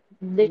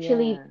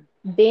literally Yeah.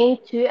 being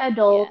two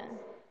adults yeah,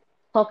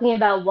 talking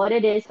about what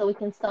it is so we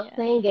can stop yeah,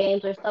 playing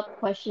games or stop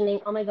questioning,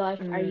 oh my gosh,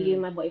 are you Mm.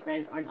 my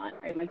boyfriend or not?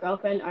 Are you my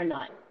girlfriend or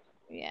not?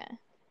 yeah.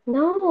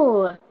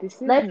 No,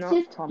 This is let's not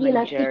just, Tom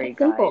and keep Jerry, it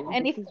guys. simple.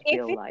 And This is if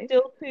real it's life.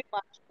 still too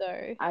much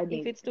though, I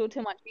if need. it's still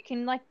too much, you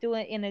can like do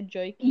it in a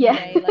joking Yeah.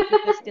 way. Like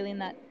if you're still in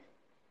that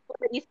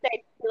you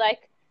stage, you're like,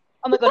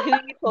 oh my god, who are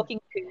you talking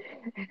to?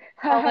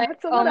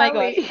 So Oh what my are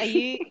gosh,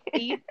 we?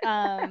 you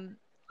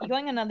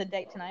going on another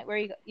date tonight? Where are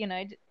you? I mean,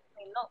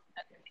 not,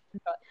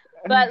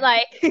 but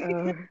like,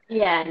 Uh,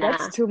 Yeah,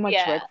 that's nah. too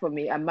much yeah, work for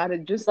me. I might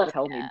have just Look,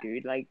 tell me,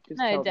 dude. Like,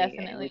 just no, tell me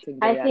and we definitely, can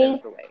get I it out of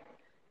think, the way.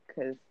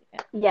 Cause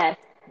yeah, yes,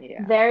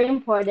 yeah, very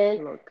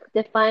important. look,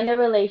 Define a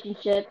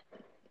relationship,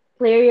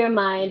 clear your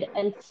mind,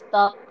 and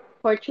stop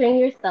torturing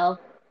yourself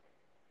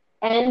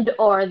and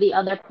or the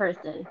other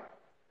person.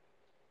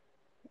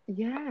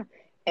 yeah,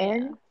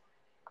 yeah,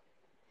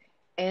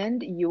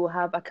 and you will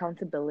have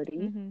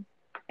accountability mhm,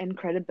 and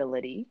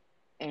credibility,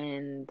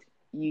 and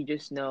you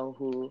just know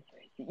who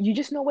you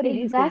just know what it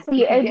is, because Exactly.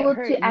 You're if you get able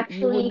hurt to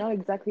you would actually, know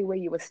exactly where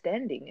you were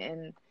standing,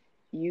 and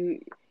you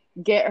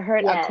get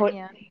hurt yes,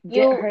 yeah,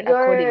 your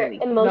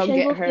accordingly, not emotions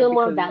get will hurt feel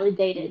more because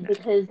validated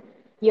because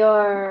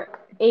you're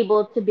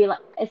able to be like,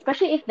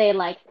 especially if they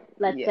like,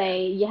 let's yeah,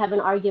 say you have an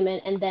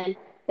argument and then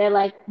they're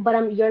like,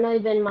 but you're not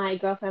even my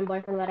girlfriend,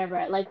 boyfriend,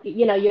 whatever. Like,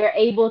 you're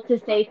able to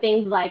say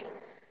things like,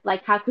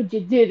 Like, how could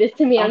you do this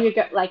to me? I'm Oh, your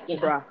girl, like,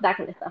 bruh. that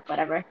kind of stuff,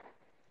 whatever.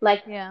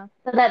 Like, Yeah.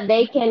 so that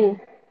they can,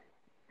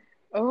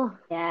 Oh,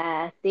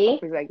 yeah, see?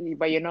 exactly.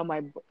 But you know,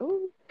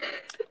 oh,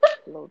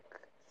 look,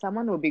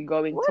 someone will be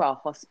going to What? a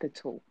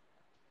hospital.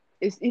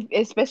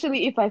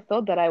 Especially if I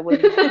thought that I was,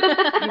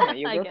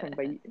 your I get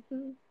girlfriend.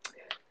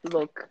 But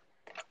look,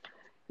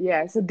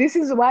 yeah. So this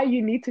is why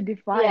you need to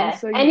define. Yeah,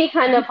 So any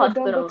kind of people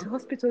don't go hospital. to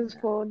hospitals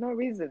for no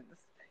reasons.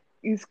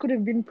 It could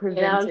have been You know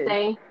what I'm prevented.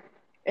 saying?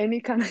 Any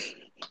kind of.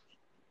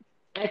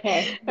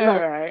 Okay, All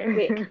look,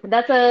 right.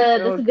 that's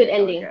a good Okay,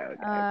 ending.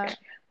 okay.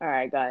 All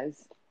right,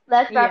 guys.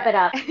 Let's wrap yeah. it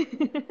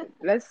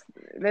up.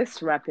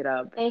 Let's wrap it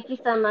up. Thank you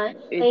so much.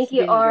 It's Thank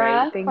you, been great.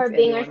 Aura, for Thanks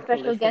being our everyone for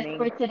special guest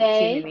for listening,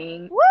 today. tuning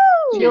in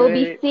Woo! You'll to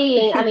be it.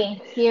 You're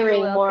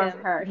hearing more of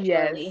welcome. her,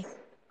 surely. Yes.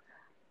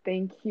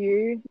 Thank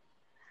you.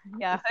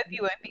 Yeah, I hope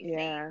you won't be seeing.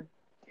 Yeah.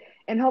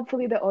 And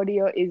hopefully the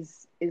audio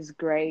is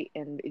great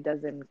and it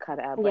doesn't cut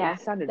out, but Yeah,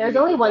 it sounded there's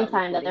really only good one while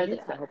time that recording there's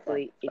a it, so cut, so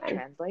hopefully it's it fine.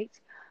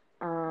 translates.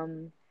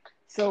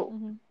 So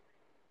Mhm.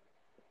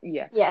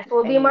 yeah. Yes,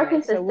 we'll be more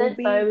Anyway, so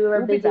consistent. Sorry, we were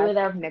we'll be busy with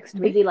back our next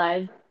week. busy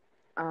lives.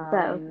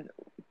 So,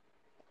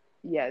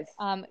 Yes.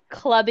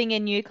 Clubbing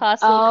in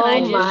Newcastle, can I oh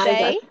just my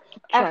say?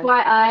 gosh.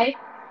 FYI,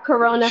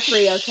 Corona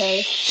free,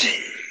 okay?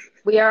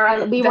 We were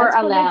That's for next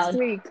allowed.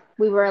 week.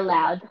 We were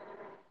allowed.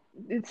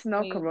 It's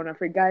not We- corona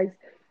free, guys.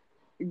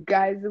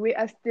 Guys, we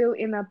are still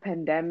in a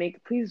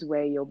pandemic. Please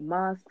wear your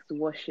masks,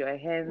 wash your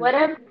hands,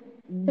 Whatever to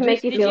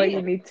make just you do feel what you-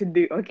 you need to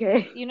do,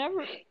 okay? You know,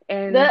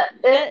 And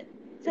the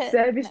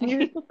service no.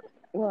 news,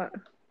 what?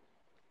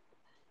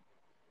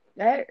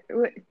 Wait,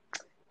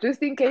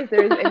 just in case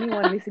there is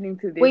anyone listening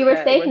to this we were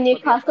that safe. works for the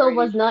Newcastle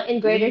was authorities, not in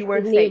we Greater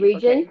were Sydney safe,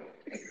 region,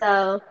 okay?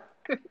 so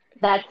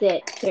that's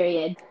it.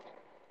 Period.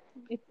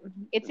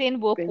 It's in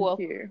Whoop Thank Whoop.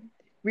 you.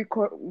 We've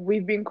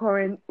been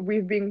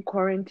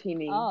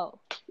quarantining Oh,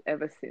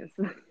 ever since.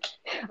 All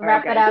right,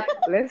 Wrap it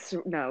guys.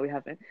 up. No, we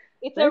haven't.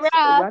 it's a Let's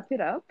wrap. wrap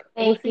it up.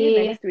 We'll Thank see you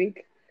you. next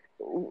week.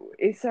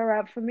 It's a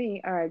wrap for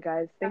me. All right,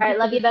 guys. All Thank you right, for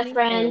love you, best listening,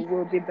 friend. and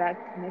we'll be back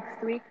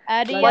next week.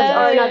 Adios. What's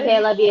or not okay?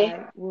 Love you.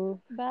 All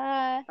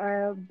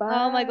right, Bye. bye.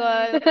 Oh my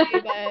god. Love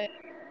you, bye.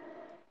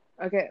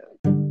 Okay.